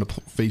Morgantown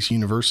to face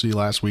University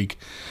last week.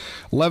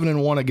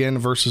 11-1 again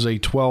versus a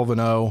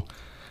 12-0.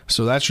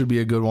 So that should be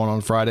a good one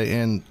on Friday.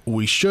 And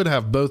we should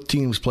have both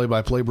teams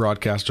play-by-play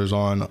broadcasters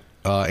on.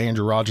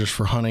 Andrew Rogers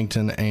for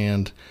Huntington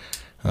and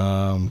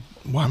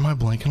why am I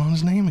blanking on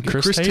his name again?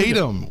 Chris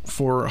Tatum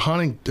for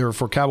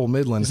for Cabell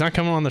Midland. He's not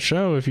coming on the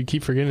show if you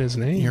keep forgetting his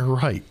name. You're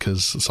right,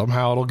 because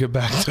somehow it'll get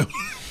back to him.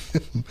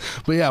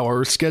 But yeah,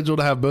 we're scheduled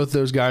to have both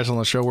those guys on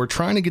the show. We're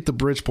trying to get the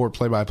Bridgeport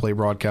play-by-play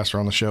broadcaster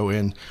on the show,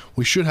 and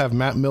we should have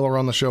Matt Miller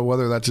on the show,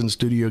 whether that's in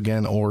studio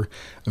again or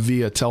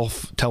via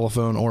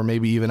telephone or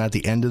maybe even at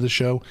the end of the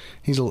show.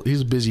 He's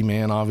a busy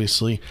man,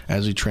 obviously,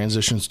 as he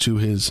transitions to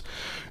his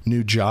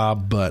new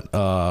job, but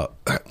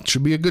it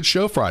should be a good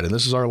show Friday.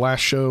 This is our last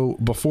show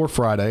before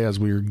Friday, as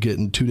we're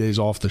getting 2 days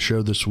off the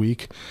show this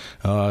week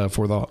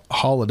for the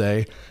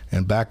holiday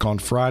and back on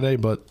Friday,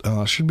 but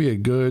should be a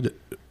good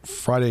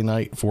Friday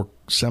night for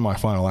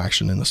semifinal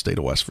action in the state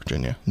of West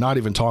Virginia. Not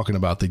even talking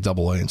about the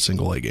AA and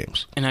single A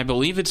games. And I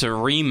believe it's a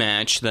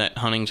rematch that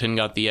Huntington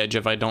got the edge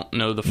of. I don't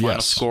know the final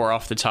score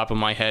off the top of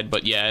my head,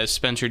 but yeah, as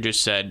Spencer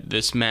just said,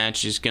 this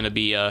match is going to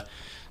be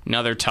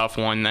another tough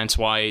one. That's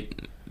why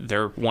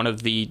they're one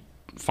of the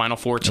Final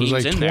Four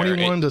teams in there. It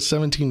was a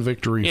 21-17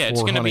 victory for Huntington. Yeah,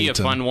 it's going to be a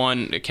fun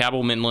one.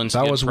 Cabell Midland's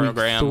a good program.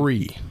 That was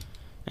week 3.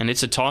 And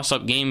it's a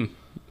toss-up game.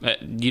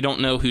 You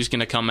don't know who's going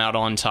to come out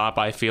on top,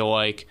 I feel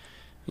like.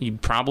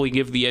 You'd probably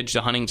give the edge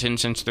to Huntington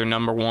since they're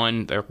number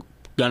 1. They're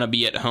going to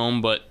be at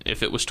home, but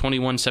if it was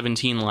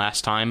 21-17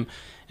 last time,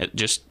 it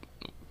just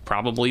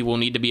probably will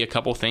need to be a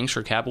couple things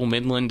for Cabell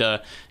Midland to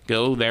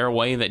go their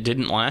way that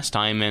didn't last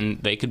time, and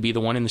they could be the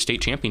one in the state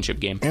championship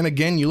game. And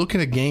again, you look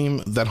at a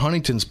game that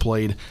Huntington's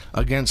played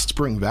against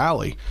Spring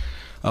Valley.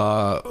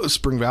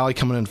 Spring Valley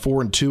coming in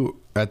 4-2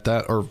 at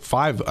that, or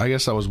 5. I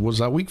guess that was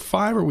that week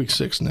 5 or week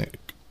 6, Nick?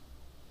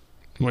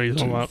 What are you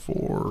talking 2, about?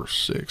 4,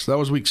 6. That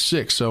was week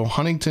 6. So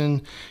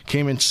Huntington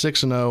came in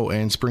 6-0,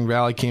 and Spring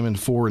Valley came in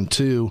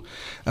 4-2.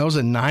 That was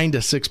a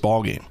 9-6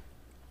 ball game.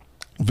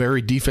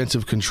 Very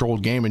defensive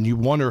controlled game, and you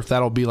wonder if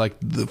that'll be like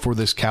for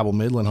this Cabell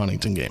Midland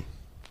Huntington game.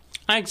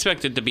 I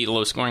expect it to be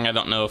low scoring. I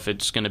don't know if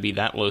it's going to be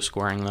that low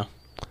scoring though.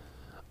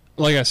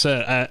 Like I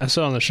said, I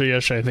said on the show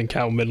yesterday, I think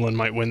Cabell Midland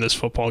might win this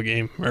football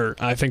game, or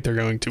I think they're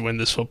going to win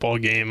this football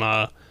game.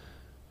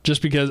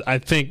 Just because I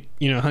think,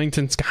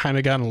 Huntington's kind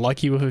of gotten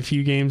lucky with a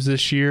few games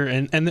this year,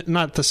 and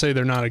not to say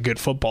they're not a good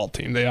football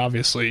team. They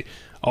obviously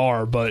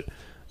are, but,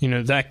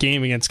 that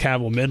game against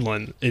Cabell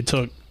Midland, it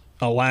took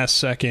a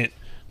last-second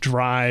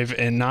drive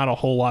and not a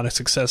whole lot of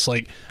success.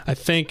 Like, I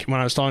think when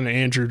I was talking to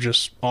Andrew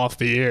just off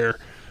the air,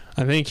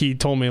 I think he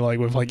told me,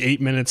 with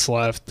 8 minutes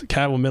left,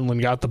 Cabell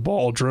Midland got the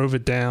ball, drove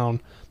it down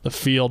the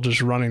field,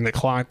 just running the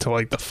clock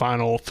to the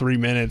final 3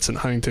 minutes, and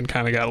Huntington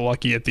kind of got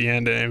lucky at the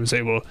end and was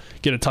able to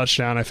get a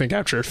touchdown, I think,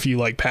 after a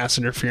few pass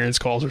interference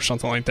calls or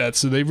something like that.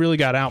 So they really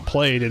got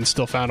outplayed and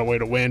still found a way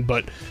to win.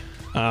 But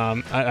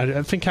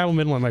I think Cabell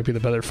Midland might be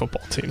the better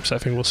football team, so I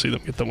think we'll see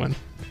them get the win.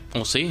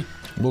 We'll see.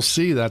 We'll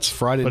see. That's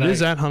Friday night. But it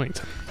is at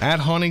Huntington.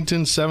 At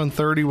Huntington,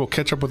 7:30. We'll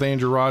catch up with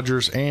Andrew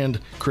Rogers and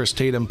Chris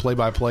Tatum,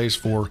 play-by-plays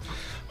for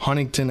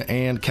Huntington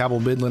and Cabell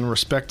Midland,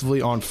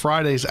 respectively, on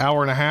Friday's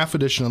hour-and-a-half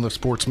edition of the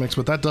Sports Mix.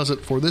 But that does it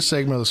for this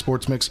segment of the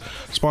Sports Mix,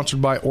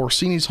 sponsored by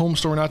Orsini's Home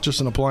Store, not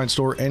just an appliance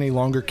store any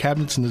longer.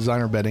 Cabinets and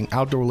designer bedding,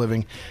 outdoor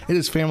living. It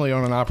is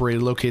family-owned and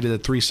operated, located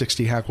at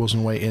 360 Hack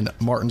Wilson Way in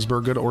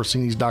Martinsburg. Go to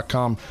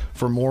Orsinis.com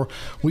for more.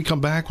 We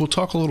come back, we'll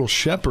talk a little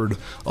Shepherd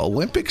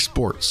Olympic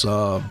sports,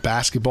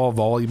 basketball,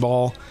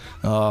 volleyball,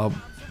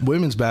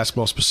 women's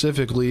basketball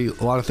specifically.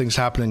 A lot of things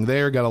happening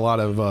there. Got a lot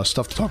of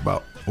stuff to talk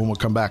about when we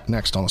come back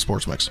next on the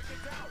Sports Mix.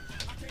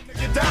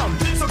 Get down,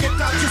 so get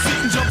out your seat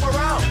and jump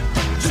around,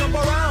 jump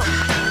around,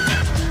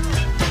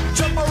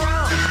 jump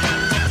around,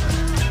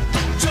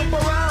 jump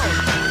around,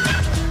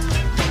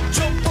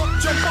 jump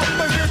up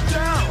and get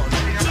down.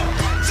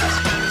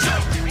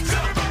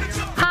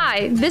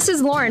 Hi, this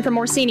is Lauren from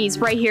Orsini's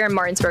right here in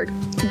Martinsburg.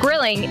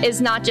 Grilling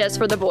is not just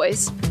for the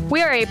boys.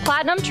 We are a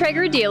Platinum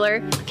Traeger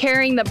dealer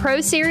carrying the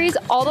Pro Series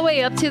all the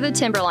way up to the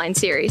Timberline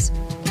Series.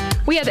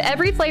 We have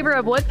every flavor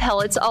of wood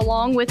pellets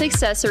along with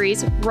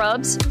accessories,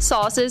 rubs,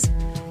 sauces.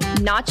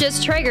 Not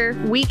just Traeger,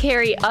 we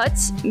carry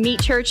Utz,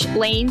 Meat Church,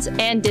 Lanes,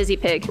 and Dizzy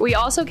Pig. We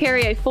also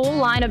carry a full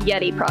line of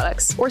Yeti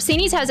products.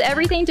 Orsini's has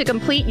everything to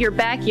complete your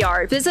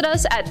backyard. Visit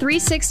us at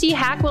 360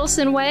 Hack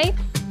Wilson Way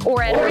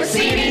or at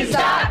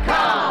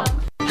Orsinis.com.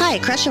 Hi,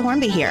 Crescia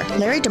Hornby here.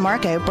 Larry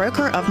DeMarco,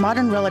 broker of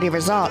Modern Realty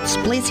Results,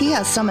 believes he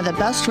has some of the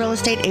best real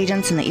estate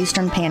agents in the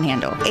Eastern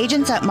Panhandle.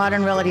 Agents at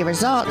Modern Realty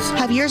Results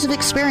have years of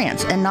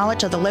experience and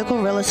knowledge of the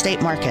local real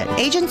estate market.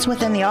 Agents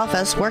within the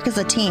office work as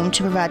a team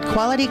to provide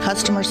quality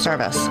customer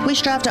service. We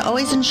strive to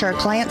always ensure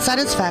client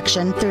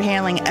satisfaction through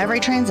handling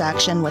every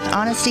transaction with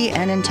honesty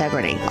and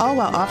integrity, all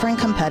while offering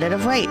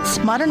competitive rates.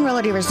 Modern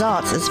Realty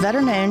Results is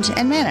veteran-owned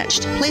and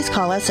managed. Please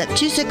call us at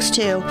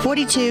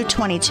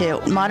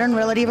 262-4222,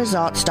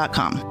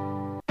 modernrealtyresults.com.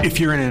 If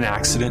you're in an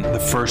accident, the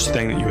first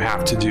thing that you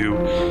have to do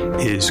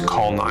is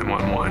call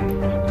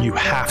 911. You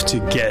have to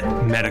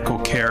get medical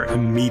care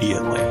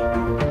immediately.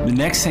 The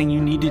next thing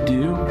you need to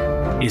do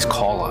is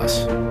call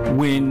us.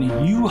 When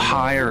you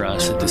hire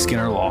us at the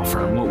Skinner Law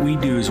Firm, what we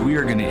do is we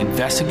are going to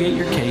investigate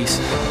your case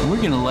and we're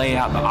going to lay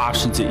out the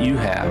options that you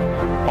have,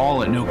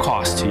 all at no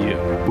cost to you.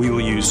 We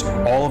will use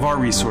all of our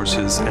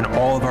resources and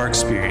all of our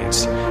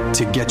experience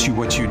to get you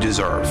what you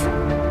deserve.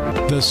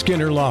 The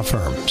Skinner Law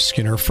Firm,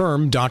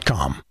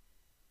 SkinnerFirm.com.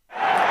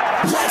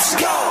 Let's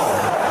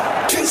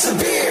go! Drink some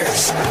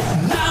beers!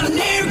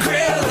 Mountaineer Grill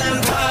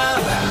and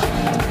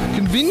Pub!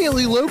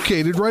 Conveniently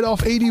located right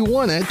off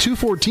 81 at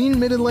 214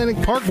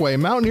 Mid-Atlantic Parkway,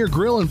 Mountaineer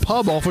Grill and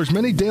Pub offers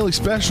many daily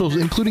specials,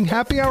 including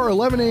happy hour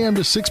 11 a.m.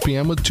 to 6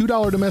 p.m. with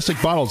 $2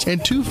 domestic bottles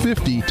and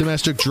 $2.50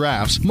 domestic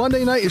drafts.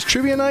 Monday night is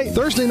trivia night,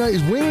 Thursday night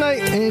is wing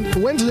night,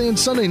 and Wednesday and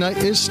Sunday night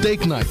is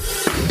steak night.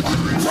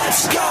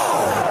 Let's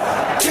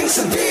go! Drink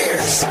some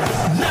beers!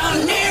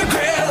 Mountaineer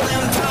Grill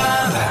and Pub!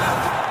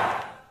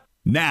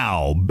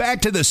 Now,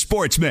 back to the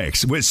Sports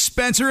Mix with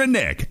Spencer and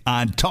Nick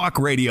on Talk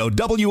Radio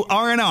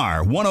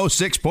WRNR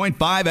 106.5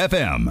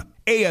 FM,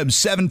 AM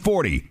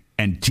 740,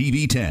 and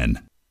TV 10.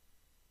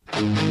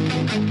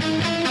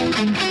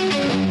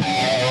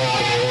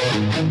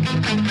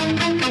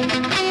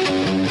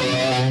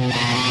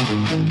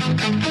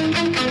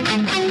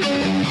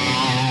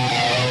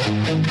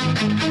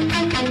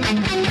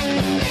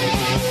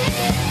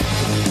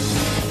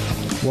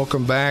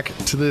 Welcome back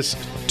to this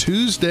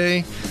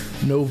Tuesday,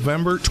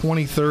 November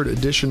 23rd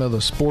edition of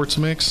the Sports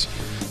Mix.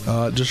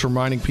 Just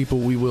reminding people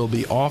we will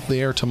be off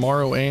the air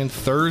tomorrow and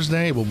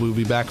Thursday. We'll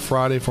be back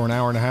Friday for an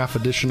hour-and-a-half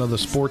edition of the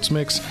Sports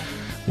Mix,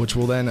 which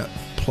will then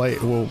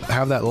We'll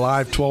have that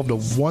live 12 to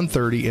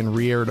 1:30 and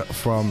re-aired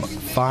from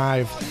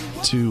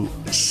 5 to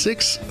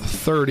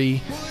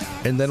 6:30.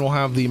 And then we'll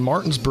have the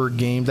Martinsburg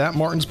game. That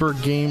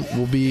Martinsburg game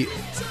will be,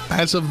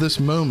 as of this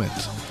moment,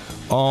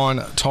 on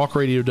Talk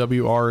Radio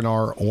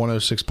WRNR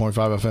 106.5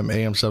 FM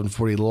AM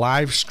 740,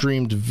 live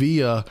streamed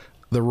via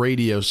the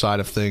radio side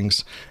of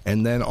things,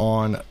 and then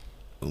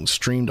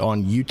streamed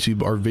on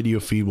YouTube. Our video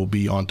feed will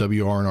be on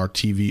WRNR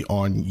TV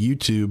on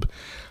YouTube.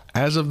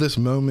 As of this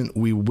moment,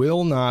 we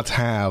will not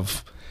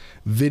have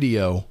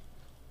video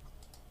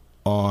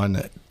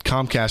on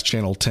Comcast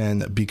Channel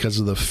 10 because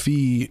of the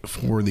fee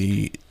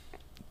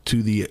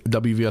to the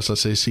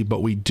WVSSAC,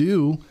 but we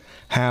do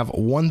have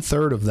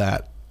 1/3 of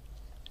that.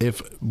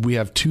 If we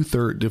have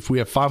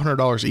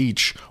 $500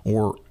 each,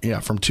 or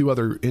from two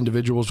other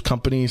individuals,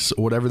 companies,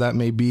 whatever that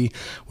may be,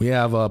 we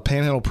have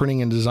Panhandle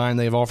Printing and Design.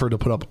 They've offered to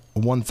put up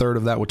 1/3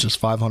 of that, which is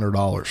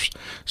 $500.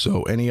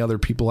 So any other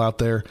people out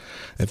there,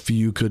 if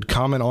you could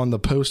comment on the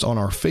post on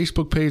our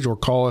Facebook page or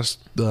call us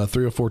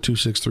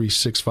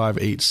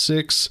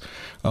 304-263-6586.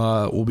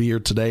 We'll be here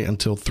today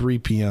until 3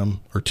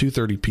 p.m. or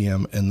 2:30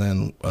 p.m. and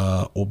then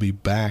we'll be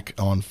back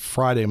on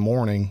Friday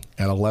morning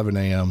at 11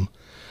 a.m.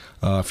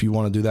 If you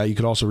want to do that, you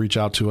could also reach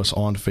out to us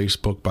on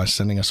Facebook by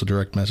sending us a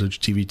direct message,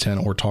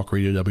 TV10 or Talk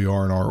Radio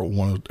WRNR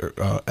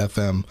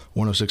FM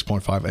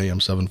 106.5 AM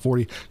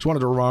 740. Just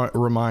wanted to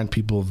remind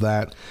people of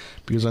that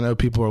because I know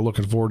people are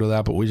looking forward to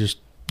that, but we just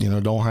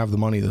don't have the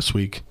money this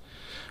week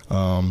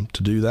to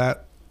do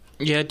that.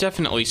 Yeah, it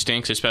definitely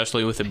stinks,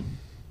 especially with a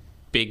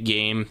big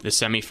game, the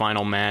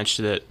semifinal match,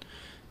 that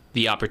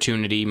the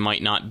opportunity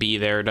might not be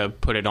there to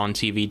put it on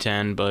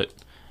TV10, but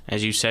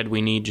as you said,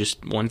 we need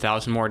just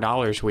 $1,000 more.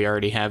 We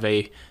already have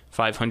a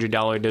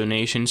 $500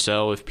 donation,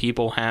 so if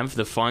people have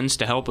the funds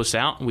to help us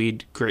out,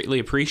 we'd greatly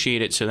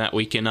appreciate it so that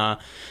we can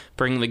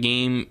bring the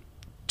game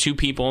to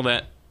people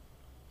that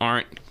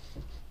aren't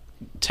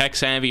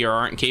tech-savvy or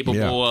aren't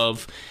capable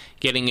of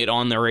getting it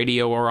on the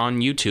radio or on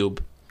YouTube.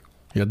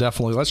 Yeah,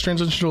 definitely. Let's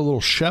transition to a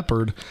little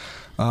Shepherd.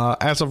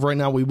 As of right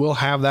now, we will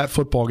have that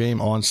football game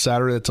on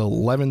Saturday. It's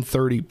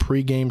 11:30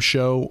 pregame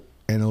show,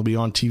 and it'll be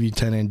on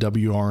TV10 and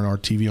WRNR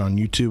TV on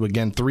YouTube.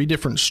 Again, 3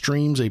 different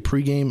streams, a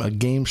pregame, a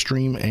game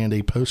stream, and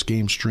a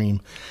postgame stream.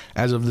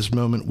 As of this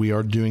moment, we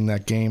are doing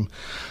that game.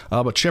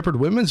 But Shepherd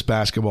women's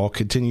basketball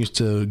continues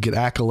to get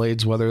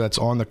accolades, whether that's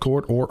on the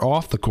court or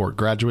off the court.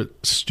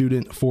 Graduate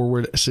student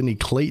forward Sydney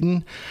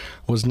Clayton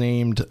was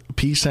named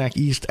PSAC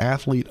East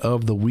Athlete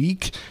of the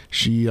Week.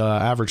 She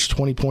averaged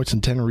 20 points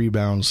and 10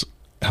 rebounds,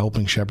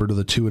 helping Shepherd to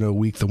the 2-0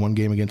 week, the one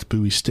game against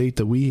Bowie State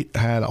that we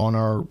had on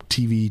our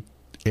TV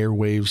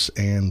airwaves,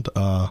 and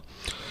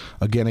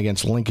again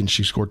against Lincoln,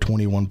 she scored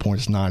 21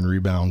 points, 9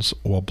 rebounds,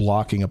 while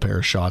blocking a pair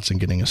of shots and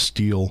getting a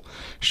steal.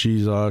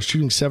 She's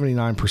shooting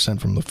 79%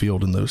 from the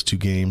field in those 2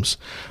 games.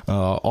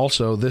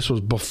 Also, this was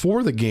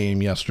before the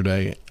game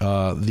yesterday.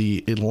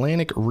 The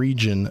Atlantic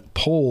region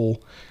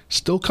poll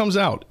still comes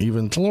out,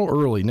 even it's a little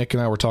early. Nick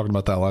and I were talking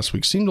about that last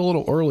week. Seemed a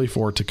little early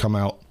for it to come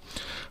out,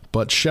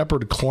 but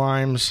Shepherd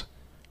climbs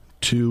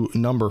to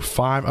number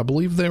 5. I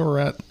believe they were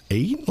at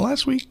 8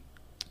 last week.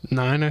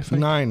 9, I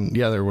think. 9,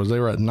 yeah, they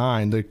were at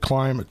 9. They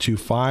climb to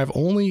 5.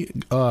 Only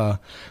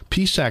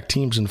PSAC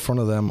teams in front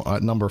of them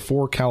at number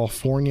 4,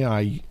 California,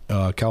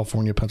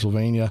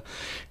 Pennsylvania,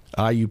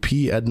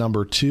 IUP at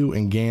number 2,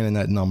 and Gannon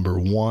at number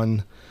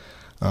 1.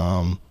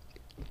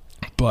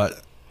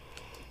 But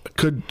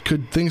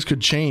things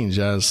could change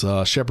as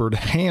Shepherd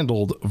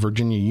handled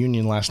Virginia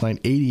Union last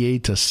night,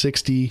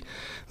 88-60.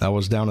 That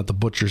was down at the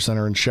Butcher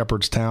Center in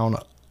Shepherdstown.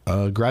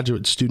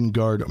 Graduate student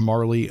guard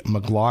Marley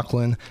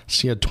McLaughlin,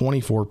 she had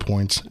 24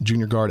 points.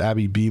 Junior guard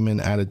Abby Beeman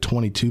added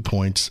 22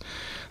 points.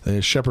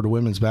 The Shepherd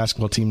women's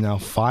basketball team now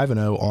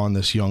 5-0 on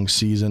this young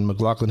season.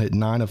 McLaughlin hit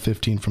 9 of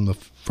 15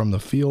 from the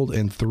field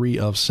and 3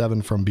 of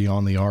 7 from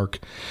beyond the arc.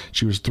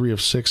 She was 3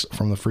 of 6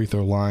 from the free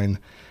throw line.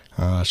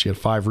 She had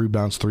 5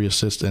 rebounds, 3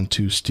 assists, and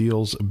 2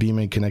 steals.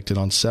 Beeman connected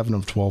on 7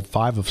 of 12,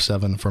 5 of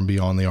 7 from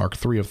beyond the arc,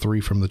 3 of 3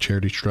 from the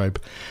charity stripe.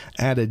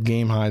 Added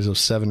game highs of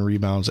 7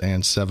 rebounds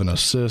and 7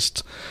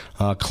 assists.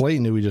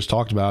 Clayton, who we just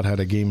talked about, had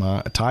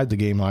tied the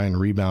game high in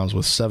rebounds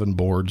with 7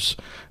 boards.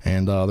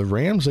 And the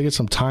Rams, they get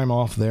some time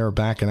off there,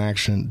 back in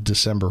action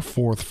December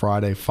 4th,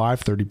 Friday,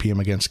 5:30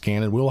 p.m. against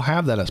Gannon. We'll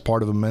have that as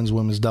part of a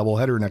men's-women's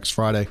doubleheader next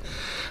Friday.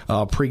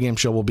 Pregame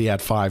show will be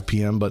at 5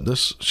 p.m., but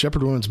this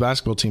Shepherd women's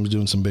basketball team is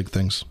doing some big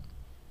things.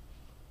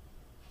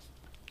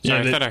 Yeah,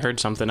 I thought I heard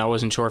something. I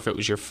wasn't sure if it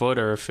was your foot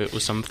or if it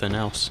was something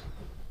else.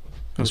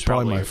 It was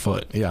probably my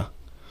foot. Yeah.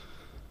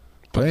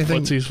 But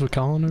anything? Footsies with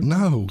Colin?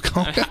 No,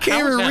 I can't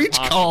even reach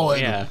Colin.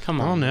 Yeah,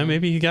 come on. I don't know.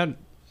 Maybe he got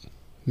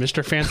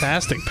Mr.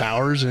 Fantastic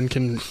powers and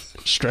can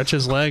stretch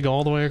his leg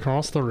all the way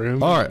across the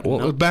room. All right.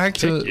 Well,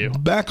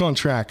 back on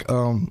track.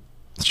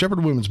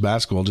 Shepherd women's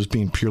basketball just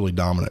being purely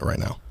dominant right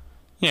now.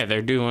 Yeah,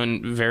 they're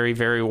doing very,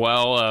 very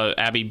well.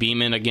 Abby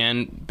Beeman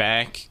again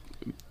back.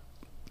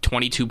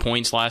 22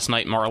 points last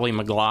night. Marley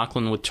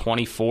McLaughlin with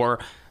 24.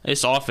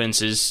 This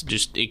offense is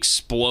just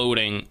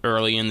exploding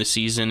early in the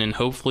season, and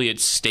hopefully it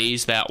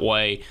stays that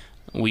way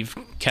we've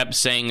kept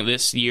saying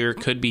this year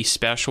could be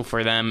special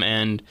for them,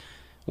 and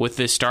with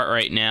this start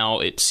right now,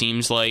 it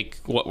seems like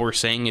what we're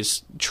saying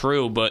is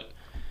true. But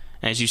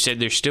as you said,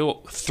 there's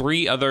still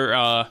 3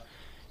 other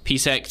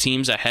PSAC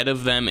teams ahead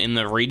of them in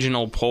the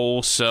regional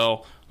poll,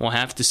 so we'll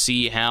have to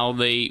see how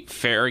they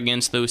fare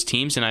against those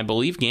teams. And I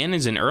believe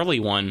Gannon's an early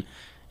one,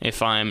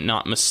 if I'm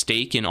not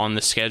mistaken, on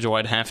the schedule.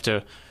 I'd have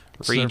to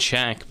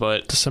recheck,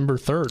 but December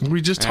 3rd.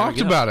 We just talked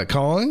about it,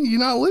 Colin. You're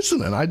not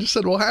listening. I just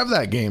said we'll have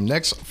that game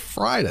next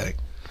Friday.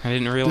 I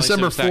didn't realize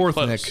December it was that 4th,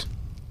 close. Nick.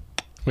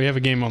 We have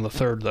a game on the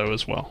 3rd, though,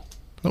 as well.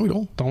 No, we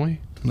don't. Don't we?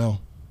 No.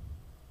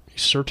 You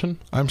certain?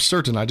 I'm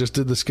certain. I just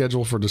did the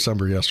schedule for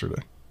December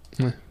yesterday.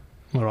 What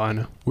do I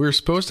know? We were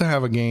supposed to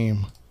have a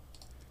game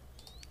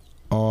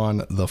on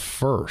the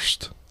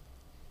 1st.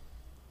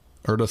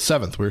 Or the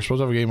 7th. We were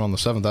supposed to have a game on the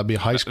 7th. That'd be a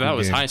high school game. That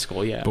was high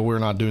school, yeah. But we're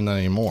not doing that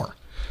anymore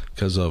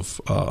because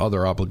of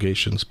other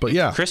obligations. But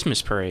yeah.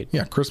 Christmas parade.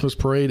 Yeah, Christmas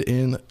parade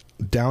in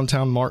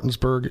downtown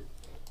Martinsburg.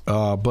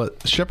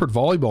 But Shepherd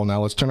Volleyball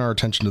now, let's turn our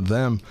attention to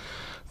them.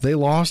 They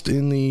lost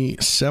in the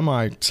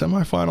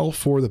semifinal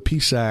for the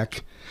PSAC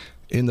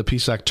in the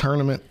PSAC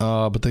tournament,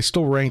 but they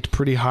still ranked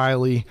pretty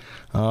highly.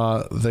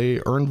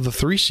 They earned the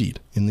 3 seed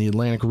in the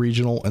Atlantic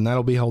Regional, and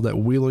that'll be held at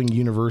Wheeling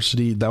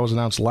University. That was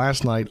announced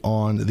last night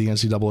on the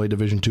NCAA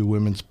Division II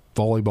Women's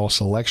Volleyball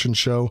Selection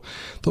Show.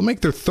 They'll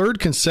make their 3rd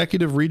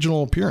consecutive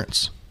regional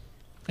appearance.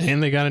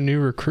 And they got a new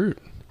recruit.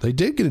 They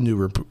did get a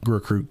new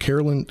recruit,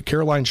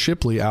 Caroline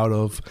Shipley, out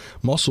of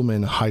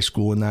Musselman High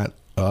School in that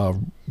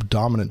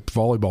dominant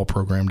volleyball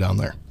program down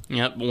there.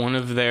 Yep, one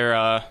of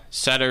their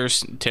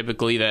setters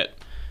typically that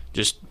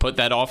just put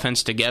that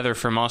offense together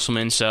for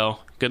Musselman. So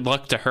good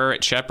luck to her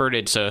at Shepherd.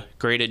 It's a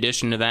great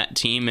addition to that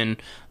team, and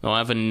they'll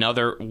have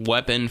another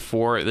weapon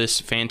for this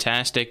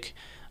fantastic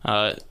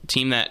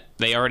team that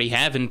they already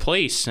have in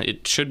place.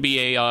 It should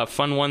be a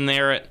fun one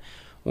there at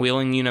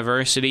Wheeling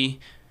University.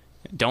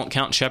 Don't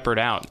count Shepherd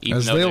out,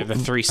 even though they're the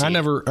 3 seed. I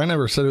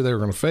never said who they were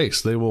going to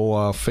face. They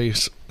will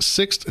face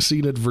 6th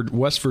seeded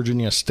West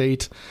Virginia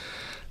State.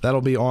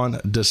 That'll be on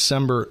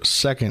December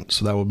 2nd,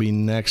 so that will be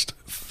next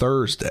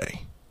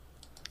Thursday.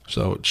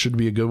 So it should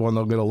be a good one.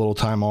 They'll get a little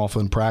time off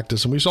and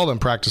practice. And we saw them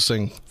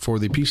practicing for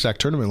the PSAC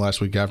tournament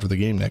last week after the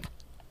game, Nick.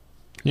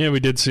 Yeah, we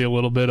did see a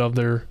little bit of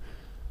their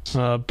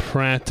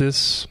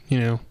practice. You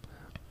know,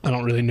 I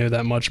don't really know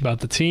that much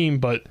about the team,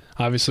 but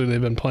obviously they've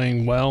been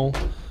playing well.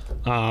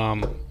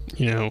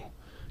 You know,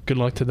 good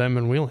luck to them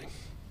in Wheeling.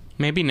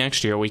 Maybe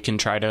next year we can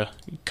try to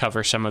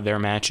cover some of their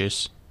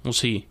matches. We'll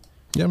see.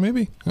 Yeah,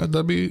 maybe.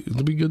 That'd be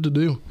good to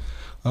do.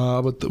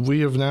 But we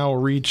have now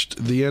reached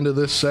the end of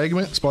this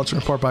segment, sponsored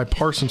in part by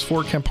Parsons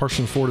Ford. Kent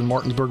Parsons Ford in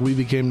Martinsburg. We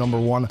became number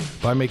 1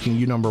 by making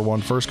you number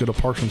 1 first. Go to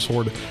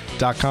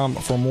ParsonsFord.com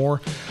for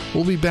more.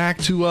 We'll be back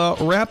to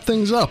wrap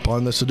things up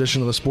on this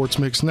edition of the Sports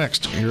Mix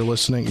next.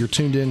 You're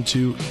tuned in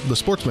to the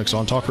Sports Mix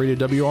on Talk Radio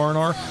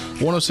WRNR,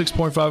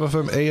 106.5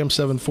 FM, AM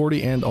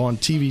 740, and on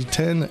TV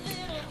 10,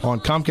 on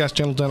Comcast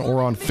Channel 10,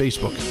 or on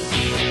Facebook.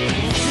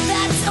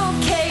 That's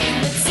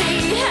okay, let's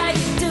see how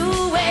you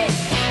do it.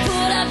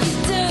 Put up your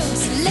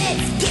dues,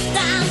 let's get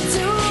down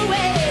to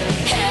it.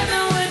 Hit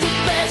me with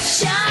your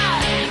best shot.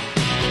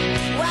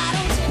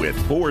 With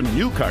 4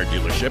 new car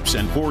dealerships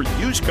and 4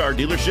 used car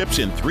dealerships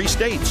in 3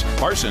 states,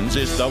 Parsons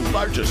is the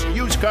largest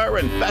used car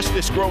and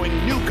fastest growing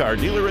new car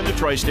dealer in the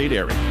tri-state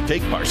area.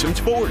 Take Parsons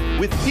Ford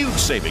with huge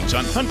savings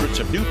on hundreds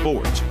of new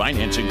Fords,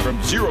 financing from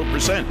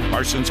 0%,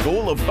 Parsons'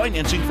 goal of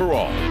financing for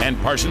all, and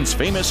Parsons'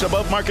 famous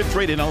above-market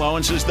trade-in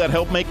allowances that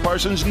help make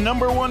Parsons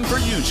number 1 for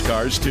used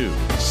cars too.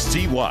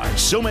 See why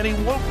so many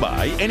won't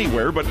buy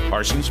anywhere but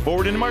Parsons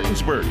Ford in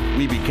Martinsburg.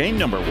 We became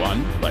number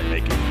 1 by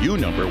making you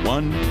number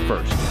 1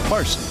 first.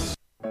 Parsons.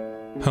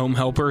 Home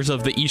Helpers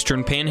of the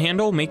Eastern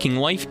Panhandle, making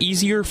life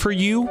easier for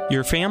you,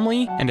 your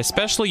family, and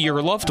especially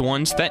your loved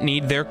ones that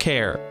need their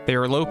care. They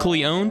are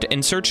locally owned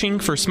and searching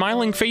for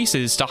smiling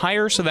faces to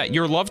hire so that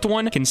your loved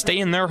one can stay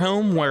in their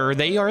home where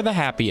they are the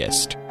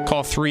happiest.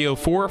 Call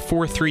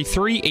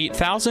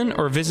 304-433-8000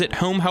 or visit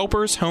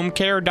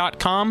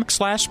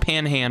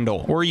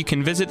homehelpershomecare.com/panhandle, or you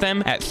can visit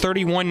them at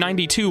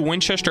 3192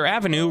 Winchester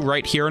Avenue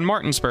right here in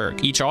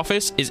Martinsburg. Each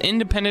office is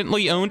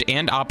independently owned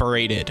and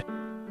operated.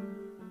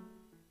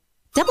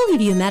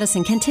 WVU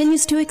Medicine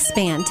continues to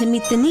expand to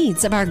meet the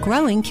needs of our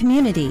growing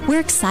community. We're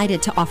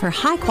excited to offer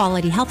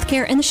high-quality health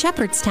care in the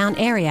Shepherdstown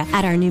area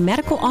at our new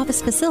medical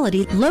office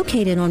facility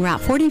located on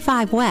Route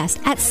 45 West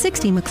at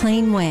 60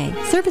 McLean Way.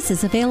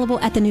 Services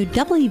available at the new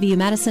WVU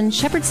Medicine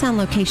Shepherdstown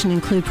location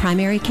include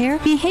primary care,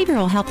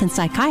 behavioral health and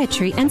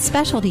psychiatry, and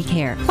specialty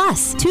care.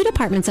 Plus, 2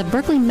 departments of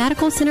Berkeley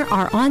Medical Center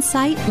are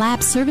on-site,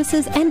 lab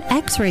services, and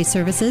x-ray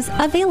services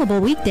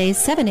available weekdays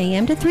 7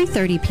 a.m. to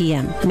 3:30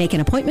 p.m. Make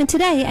an appointment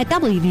today at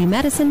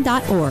WVUMedicine.org.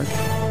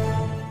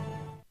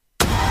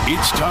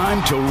 It's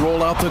time to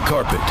roll out the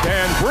carpet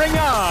and bring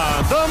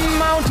on the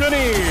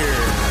Mountaineer.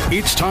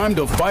 It's time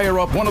to fire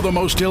up one of the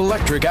most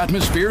electric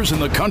atmospheres in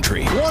the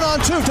country.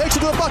 1-on-2, takes it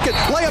to the bucket,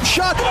 layup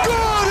shot,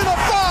 good, and a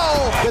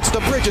foul! Gets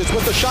to Bridges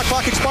with the shot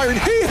clock expiring,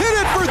 he hit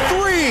it for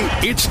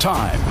 3! It's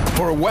time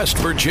for West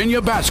Virginia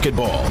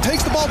basketball.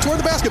 Takes the ball toward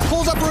the basket,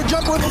 pulls up for a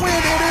jumper with the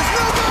wind. It is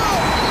no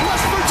good.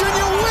 West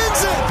Virginia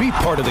wins it. Be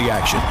part of the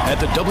action at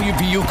the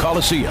WVU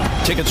Coliseum.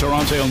 Tickets are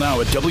on sale now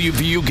at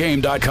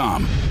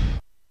WVUgame.com.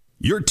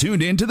 You're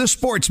tuned in to the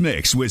Sports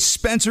Mix with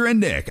Spencer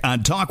and Nick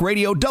on Talk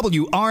Radio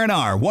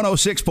WRNR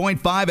 106.5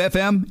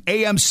 FM,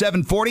 AM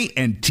 740,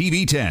 and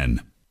TV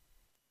 10.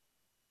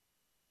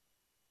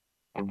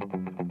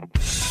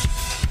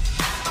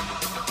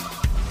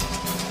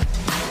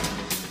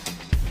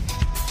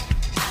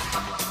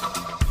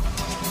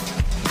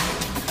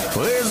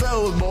 Where's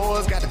those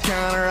boys? Got the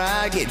counter,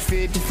 I get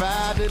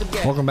 55 to the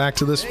game. Welcome back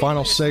to this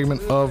final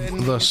segment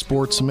of the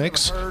Sports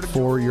Mix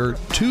for your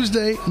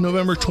Tuesday,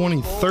 November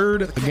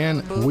 23rd.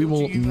 Again, we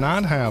will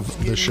not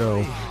have the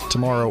show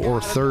tomorrow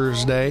or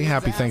Thursday.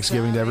 Happy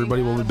Thanksgiving to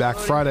everybody. We'll be back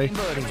Friday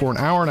for an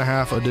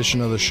hour-and-a-half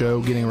edition of the show,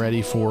 getting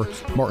ready for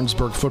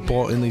Martinsburg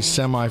football in the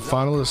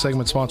semifinal. The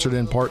segment sponsored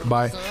in part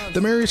by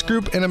the Marius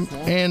Group and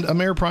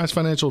Ameriprise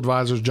Financial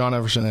Advisors, John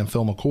Everson and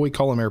Phil McCoy.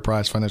 Call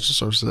Ameriprise Financial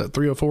Services at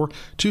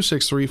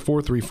 304-263-4343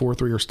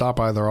 or stop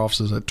by their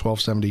offices at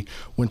 1270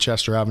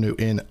 Winchester Avenue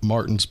in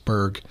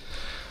Martinsburg.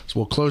 So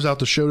we'll close out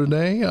the show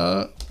today.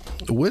 The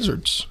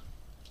Wizards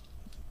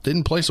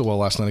didn't play so well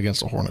last night against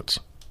the Hornets.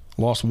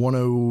 Lost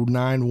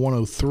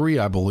 109-103,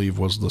 I believe,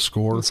 was the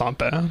score. It's not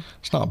bad.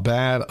 It's not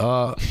bad.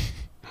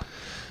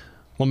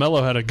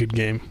 LaMelo had a good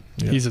game.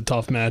 Yeah. He's a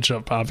tough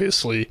matchup,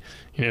 obviously.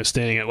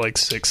 Standing at like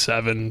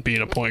 6'7",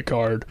 being a point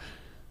guard.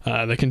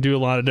 They can do a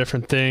lot of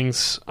different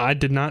things. I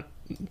did not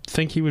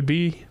think he would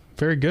be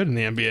very good in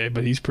the NBA,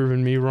 but he's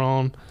proven me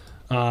wrong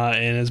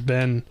and has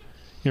been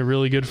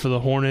really good for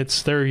the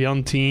Hornets. They're a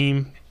young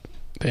team.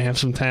 They have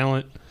some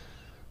talent.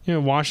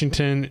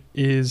 Washington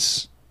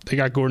they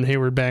got Gordon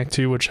Hayward back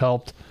too, which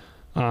helped.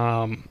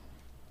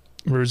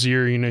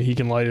 Rozier, he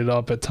can light it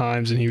up at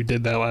times, and he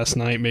did that last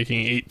night,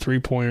 making 8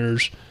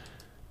 3-pointers.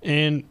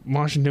 And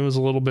Washington was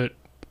a little bit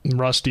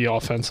rusty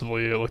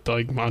offensively. It looked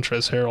like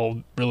Montrezl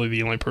Harrell really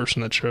the only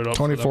person that showed up.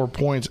 24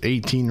 points,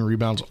 18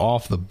 rebounds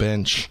off the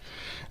bench.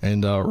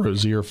 And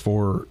Rozier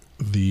for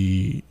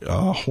the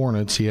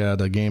Hornets, he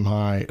had a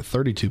game-high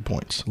 32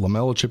 points.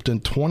 LaMelo chipped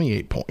in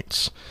 28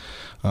 points.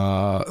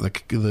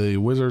 The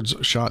Wizards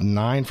shot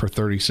 9 for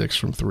 36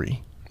 from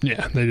 3.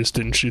 Yeah, they just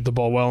didn't shoot the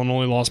ball well and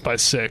only lost by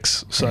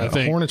 6. So I think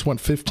the Hornets went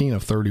 15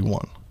 of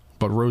 31,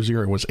 but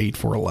Rozier was 8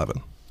 for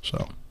 11.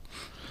 So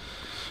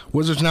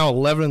Wizards now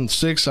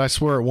 11-6. I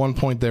swear at one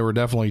point they were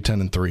definitely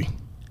 10-3.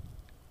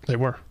 They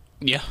were.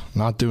 Yeah.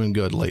 Not doing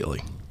good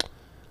lately.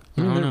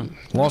 I don't know.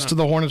 Lost to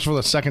the Hornets for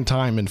the second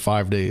time in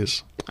 5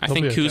 days. I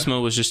think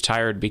Kuzma was just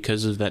tired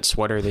because of that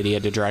sweater that he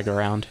had to drag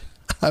around.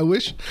 I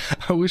wish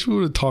we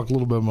would have talked a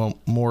little bit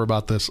more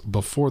about this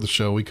before the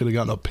show. We could have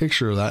gotten a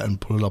picture of that and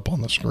put it up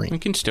on the screen. We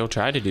can still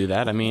try to do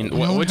that. I mean,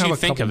 what do you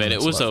think of it?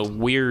 It was a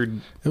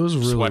weird It was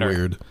really sweater.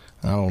 Weird.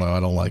 I don't know.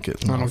 I don't like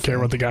it. I don't care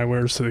what the guy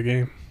wears to the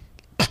game.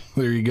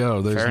 There you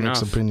go. There's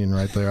Nick's opinion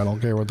right there. I don't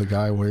care what the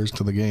guy wears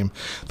to the game.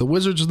 The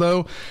Wizards,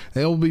 though,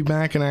 they will be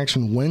back in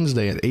action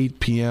Wednesday at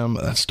 8 p.m.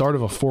 At start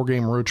of a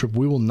 4-game road trip.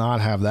 We will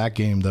not have that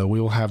game, though. We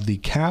will have the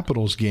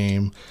Capitals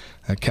game.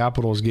 That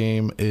Capitals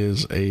game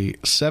is a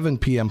 7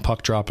 p.m.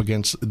 puck drop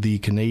against the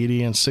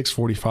Canadiens,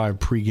 6:45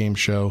 pregame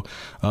show.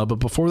 But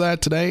before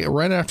that, today,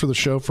 right after the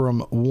show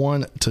from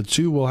 1 to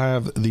 2, we'll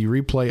have the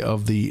replay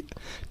of the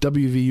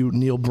WVU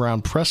Neil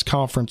Brown press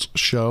conference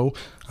show,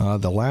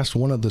 the last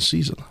one of the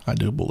season, I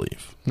do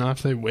believe. Not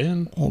if they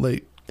win. Well,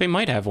 they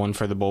might have one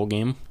for the bowl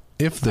game.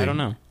 I don't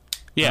know.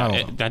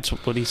 Yeah, that's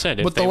what he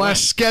said. But the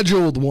last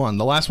scheduled one,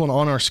 the last one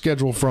on our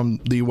schedule from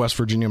the West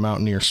Virginia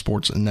Mountaineer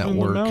Sports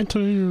Network.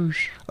 Mountaineers.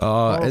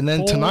 And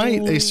then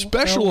tonight, a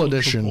special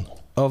edition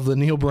of the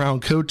Neil Brown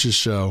Coaches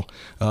Show,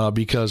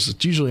 because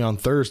it's usually on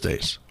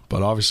Thursdays.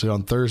 But obviously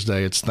on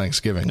Thursday, it's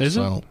Thanksgiving. Is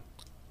it? Are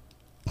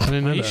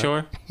you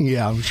sure?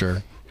 Yeah, I'm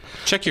sure.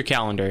 Check your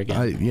calendar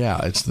again.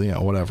 It's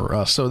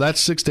whatever. So that's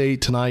 6 to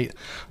 8 tonight.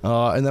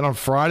 And then on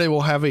Friday,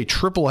 we'll have a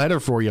triple header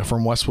for you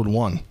from Westwood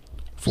 1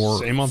 for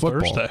Same on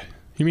football. Thursday.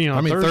 You mean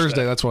on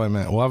Thursday? That's what I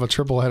meant. We'll have a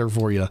triple header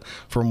for you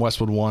from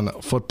Westwood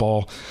 1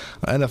 football.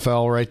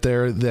 NFL right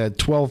there. At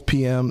 12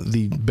 p.m.,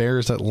 the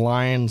Bears at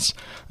Lions.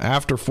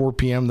 After 4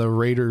 p.m., the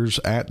Raiders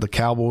at the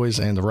Cowboys.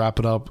 And to wrap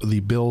it up, the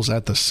Bills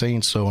at the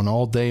Saints. So an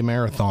all-day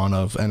marathon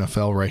of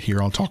NFL right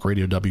here on Talk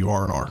Radio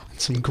WRNR.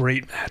 Some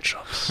great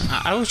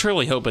matchups. I was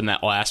really hoping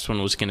that last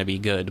one was going to be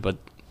good, but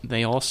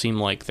they all seem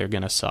like they're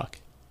going to suck.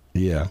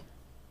 Yeah.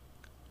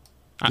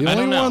 The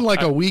only one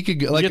like a week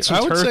ago, like you get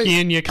some turkey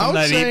and you come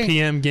that 8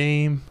 p.m.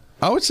 game.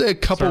 I would say a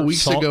couple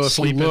weeks ago, if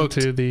we looked,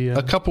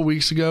 a couple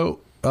weeks ago,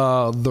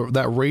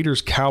 that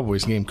Raiders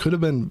Cowboys game could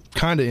have been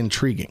kind of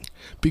intriguing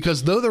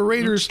because though the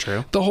Raiders,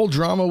 the whole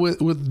drama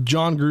with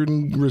John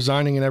Gruden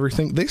resigning and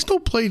everything, they still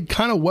played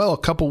kind of well a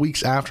couple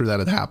weeks after that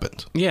had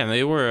happened. Yeah,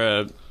 they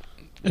were.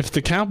 If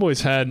the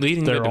Cowboys had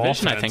leading their the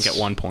division, offense, I think at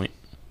one point.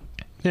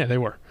 Yeah, they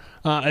were.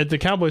 If the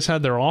Cowboys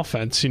had their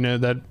offense,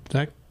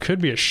 that could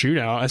be a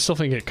shootout. I still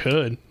think it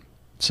could.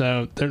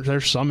 So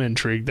there's some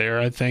intrigue there.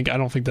 I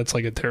don't think that's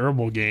like a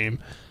terrible game.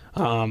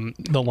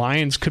 The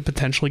Lions could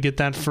potentially get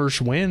that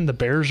first win. The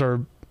Bears are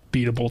a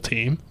beatable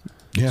team.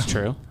 Yeah, it's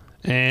true.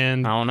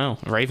 And I don't know.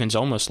 Ravens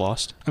almost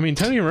lost. I mean,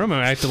 Tony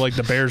Romo acted like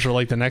the Bears were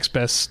like the next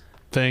best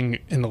thing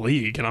in the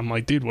league, and I'm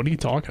like, dude, what are you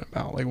talking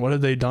about? Like, what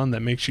have they done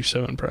that makes you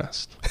so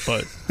impressed?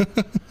 But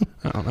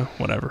I don't know,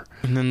 whatever.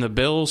 And then the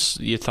Bills,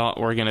 you thought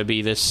were going to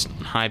be this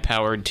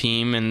high-powered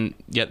team, and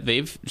yet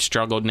they've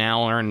struggled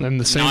now. And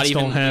the Saints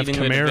don't have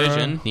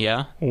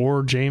Kamara,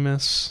 or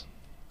Jameis.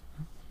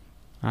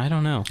 I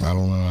don't know.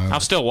 I'll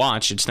still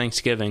watch. It's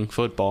Thanksgiving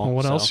football. Well,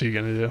 what else are you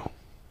going to do?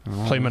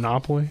 Play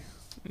Monopoly?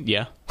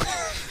 Yeah.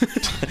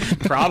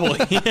 Probably.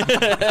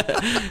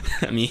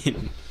 I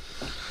mean,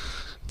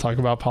 talk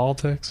about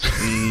politics?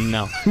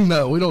 No.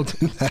 No, we don't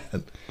do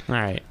that. All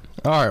right.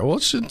 Well,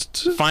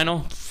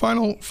 final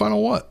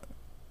what?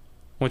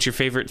 What's your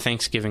favorite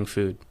Thanksgiving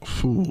food?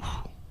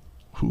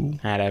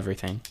 Add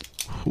everything.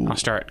 I'll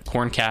start.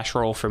 Corn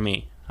casserole for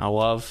me. I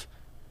love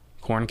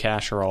corn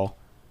casserole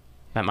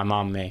that my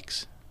mom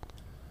makes.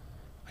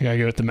 I gotta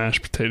go with the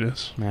mashed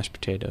potatoes. Mashed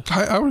potatoes.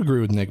 I would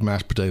agree with Nick.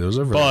 Mashed potatoes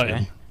are very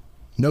good.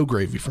 No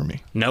gravy for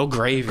me. No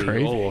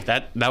gravy. Oh,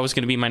 that was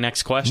going to be my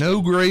next question.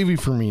 No gravy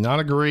for me. Not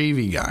a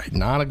gravy guy.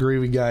 Not a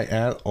gravy guy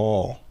at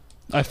all.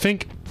 I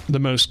think the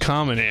most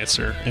common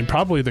answer, and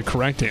probably the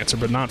correct answer,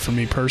 but not for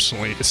me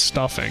personally, is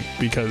stuffing.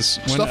 Because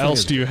when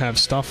else do you have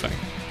stuffing?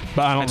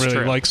 But I don't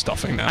really like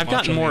stuffing that much. I've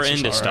gotten more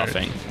into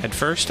stuffing. At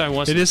first, I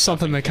wasn't. It is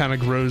something that kind of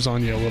grows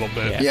on you a little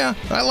bit. Yeah,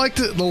 I liked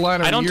it the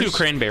latter years. I don't do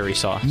cranberry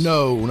sauce.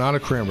 No, not a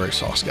cranberry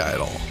sauce guy at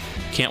all.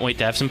 Can't wait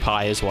to have some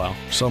pie as well.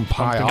 Some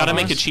pie. Got to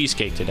make a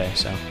cheesecake today,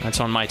 so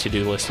that's on my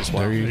to-do list as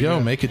well. There you go.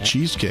 Make a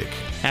cheesecake.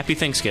 Happy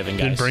Thanksgiving,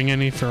 guys. Did you bring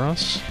any for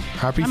us?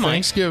 Happy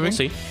Thanksgiving. We'll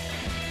see.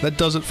 That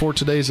does it for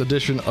today's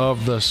edition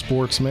of the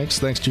Sports Mix.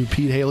 Thanks to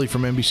Pete Hailey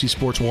from NBC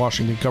Sports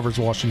Washington, covers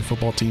the Washington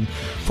football team,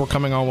 for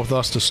coming on with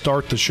us to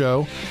start the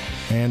show.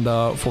 And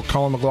for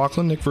Colin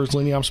McLaughlin, Nick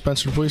Verzolini, I'm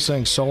Spencer Dupuis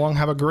saying so long.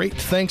 Have a great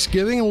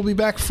Thanksgiving, and we'll be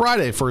back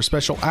Friday for a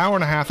special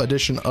hour-and-a-half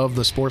edition of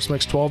the Sports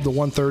Mix, 12 to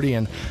 1:30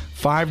 and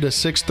 5 to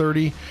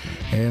 6:30.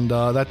 And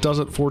that does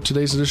it for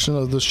today's edition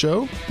of the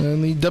show.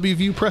 And the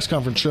WVU press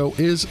conference show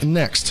is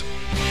next.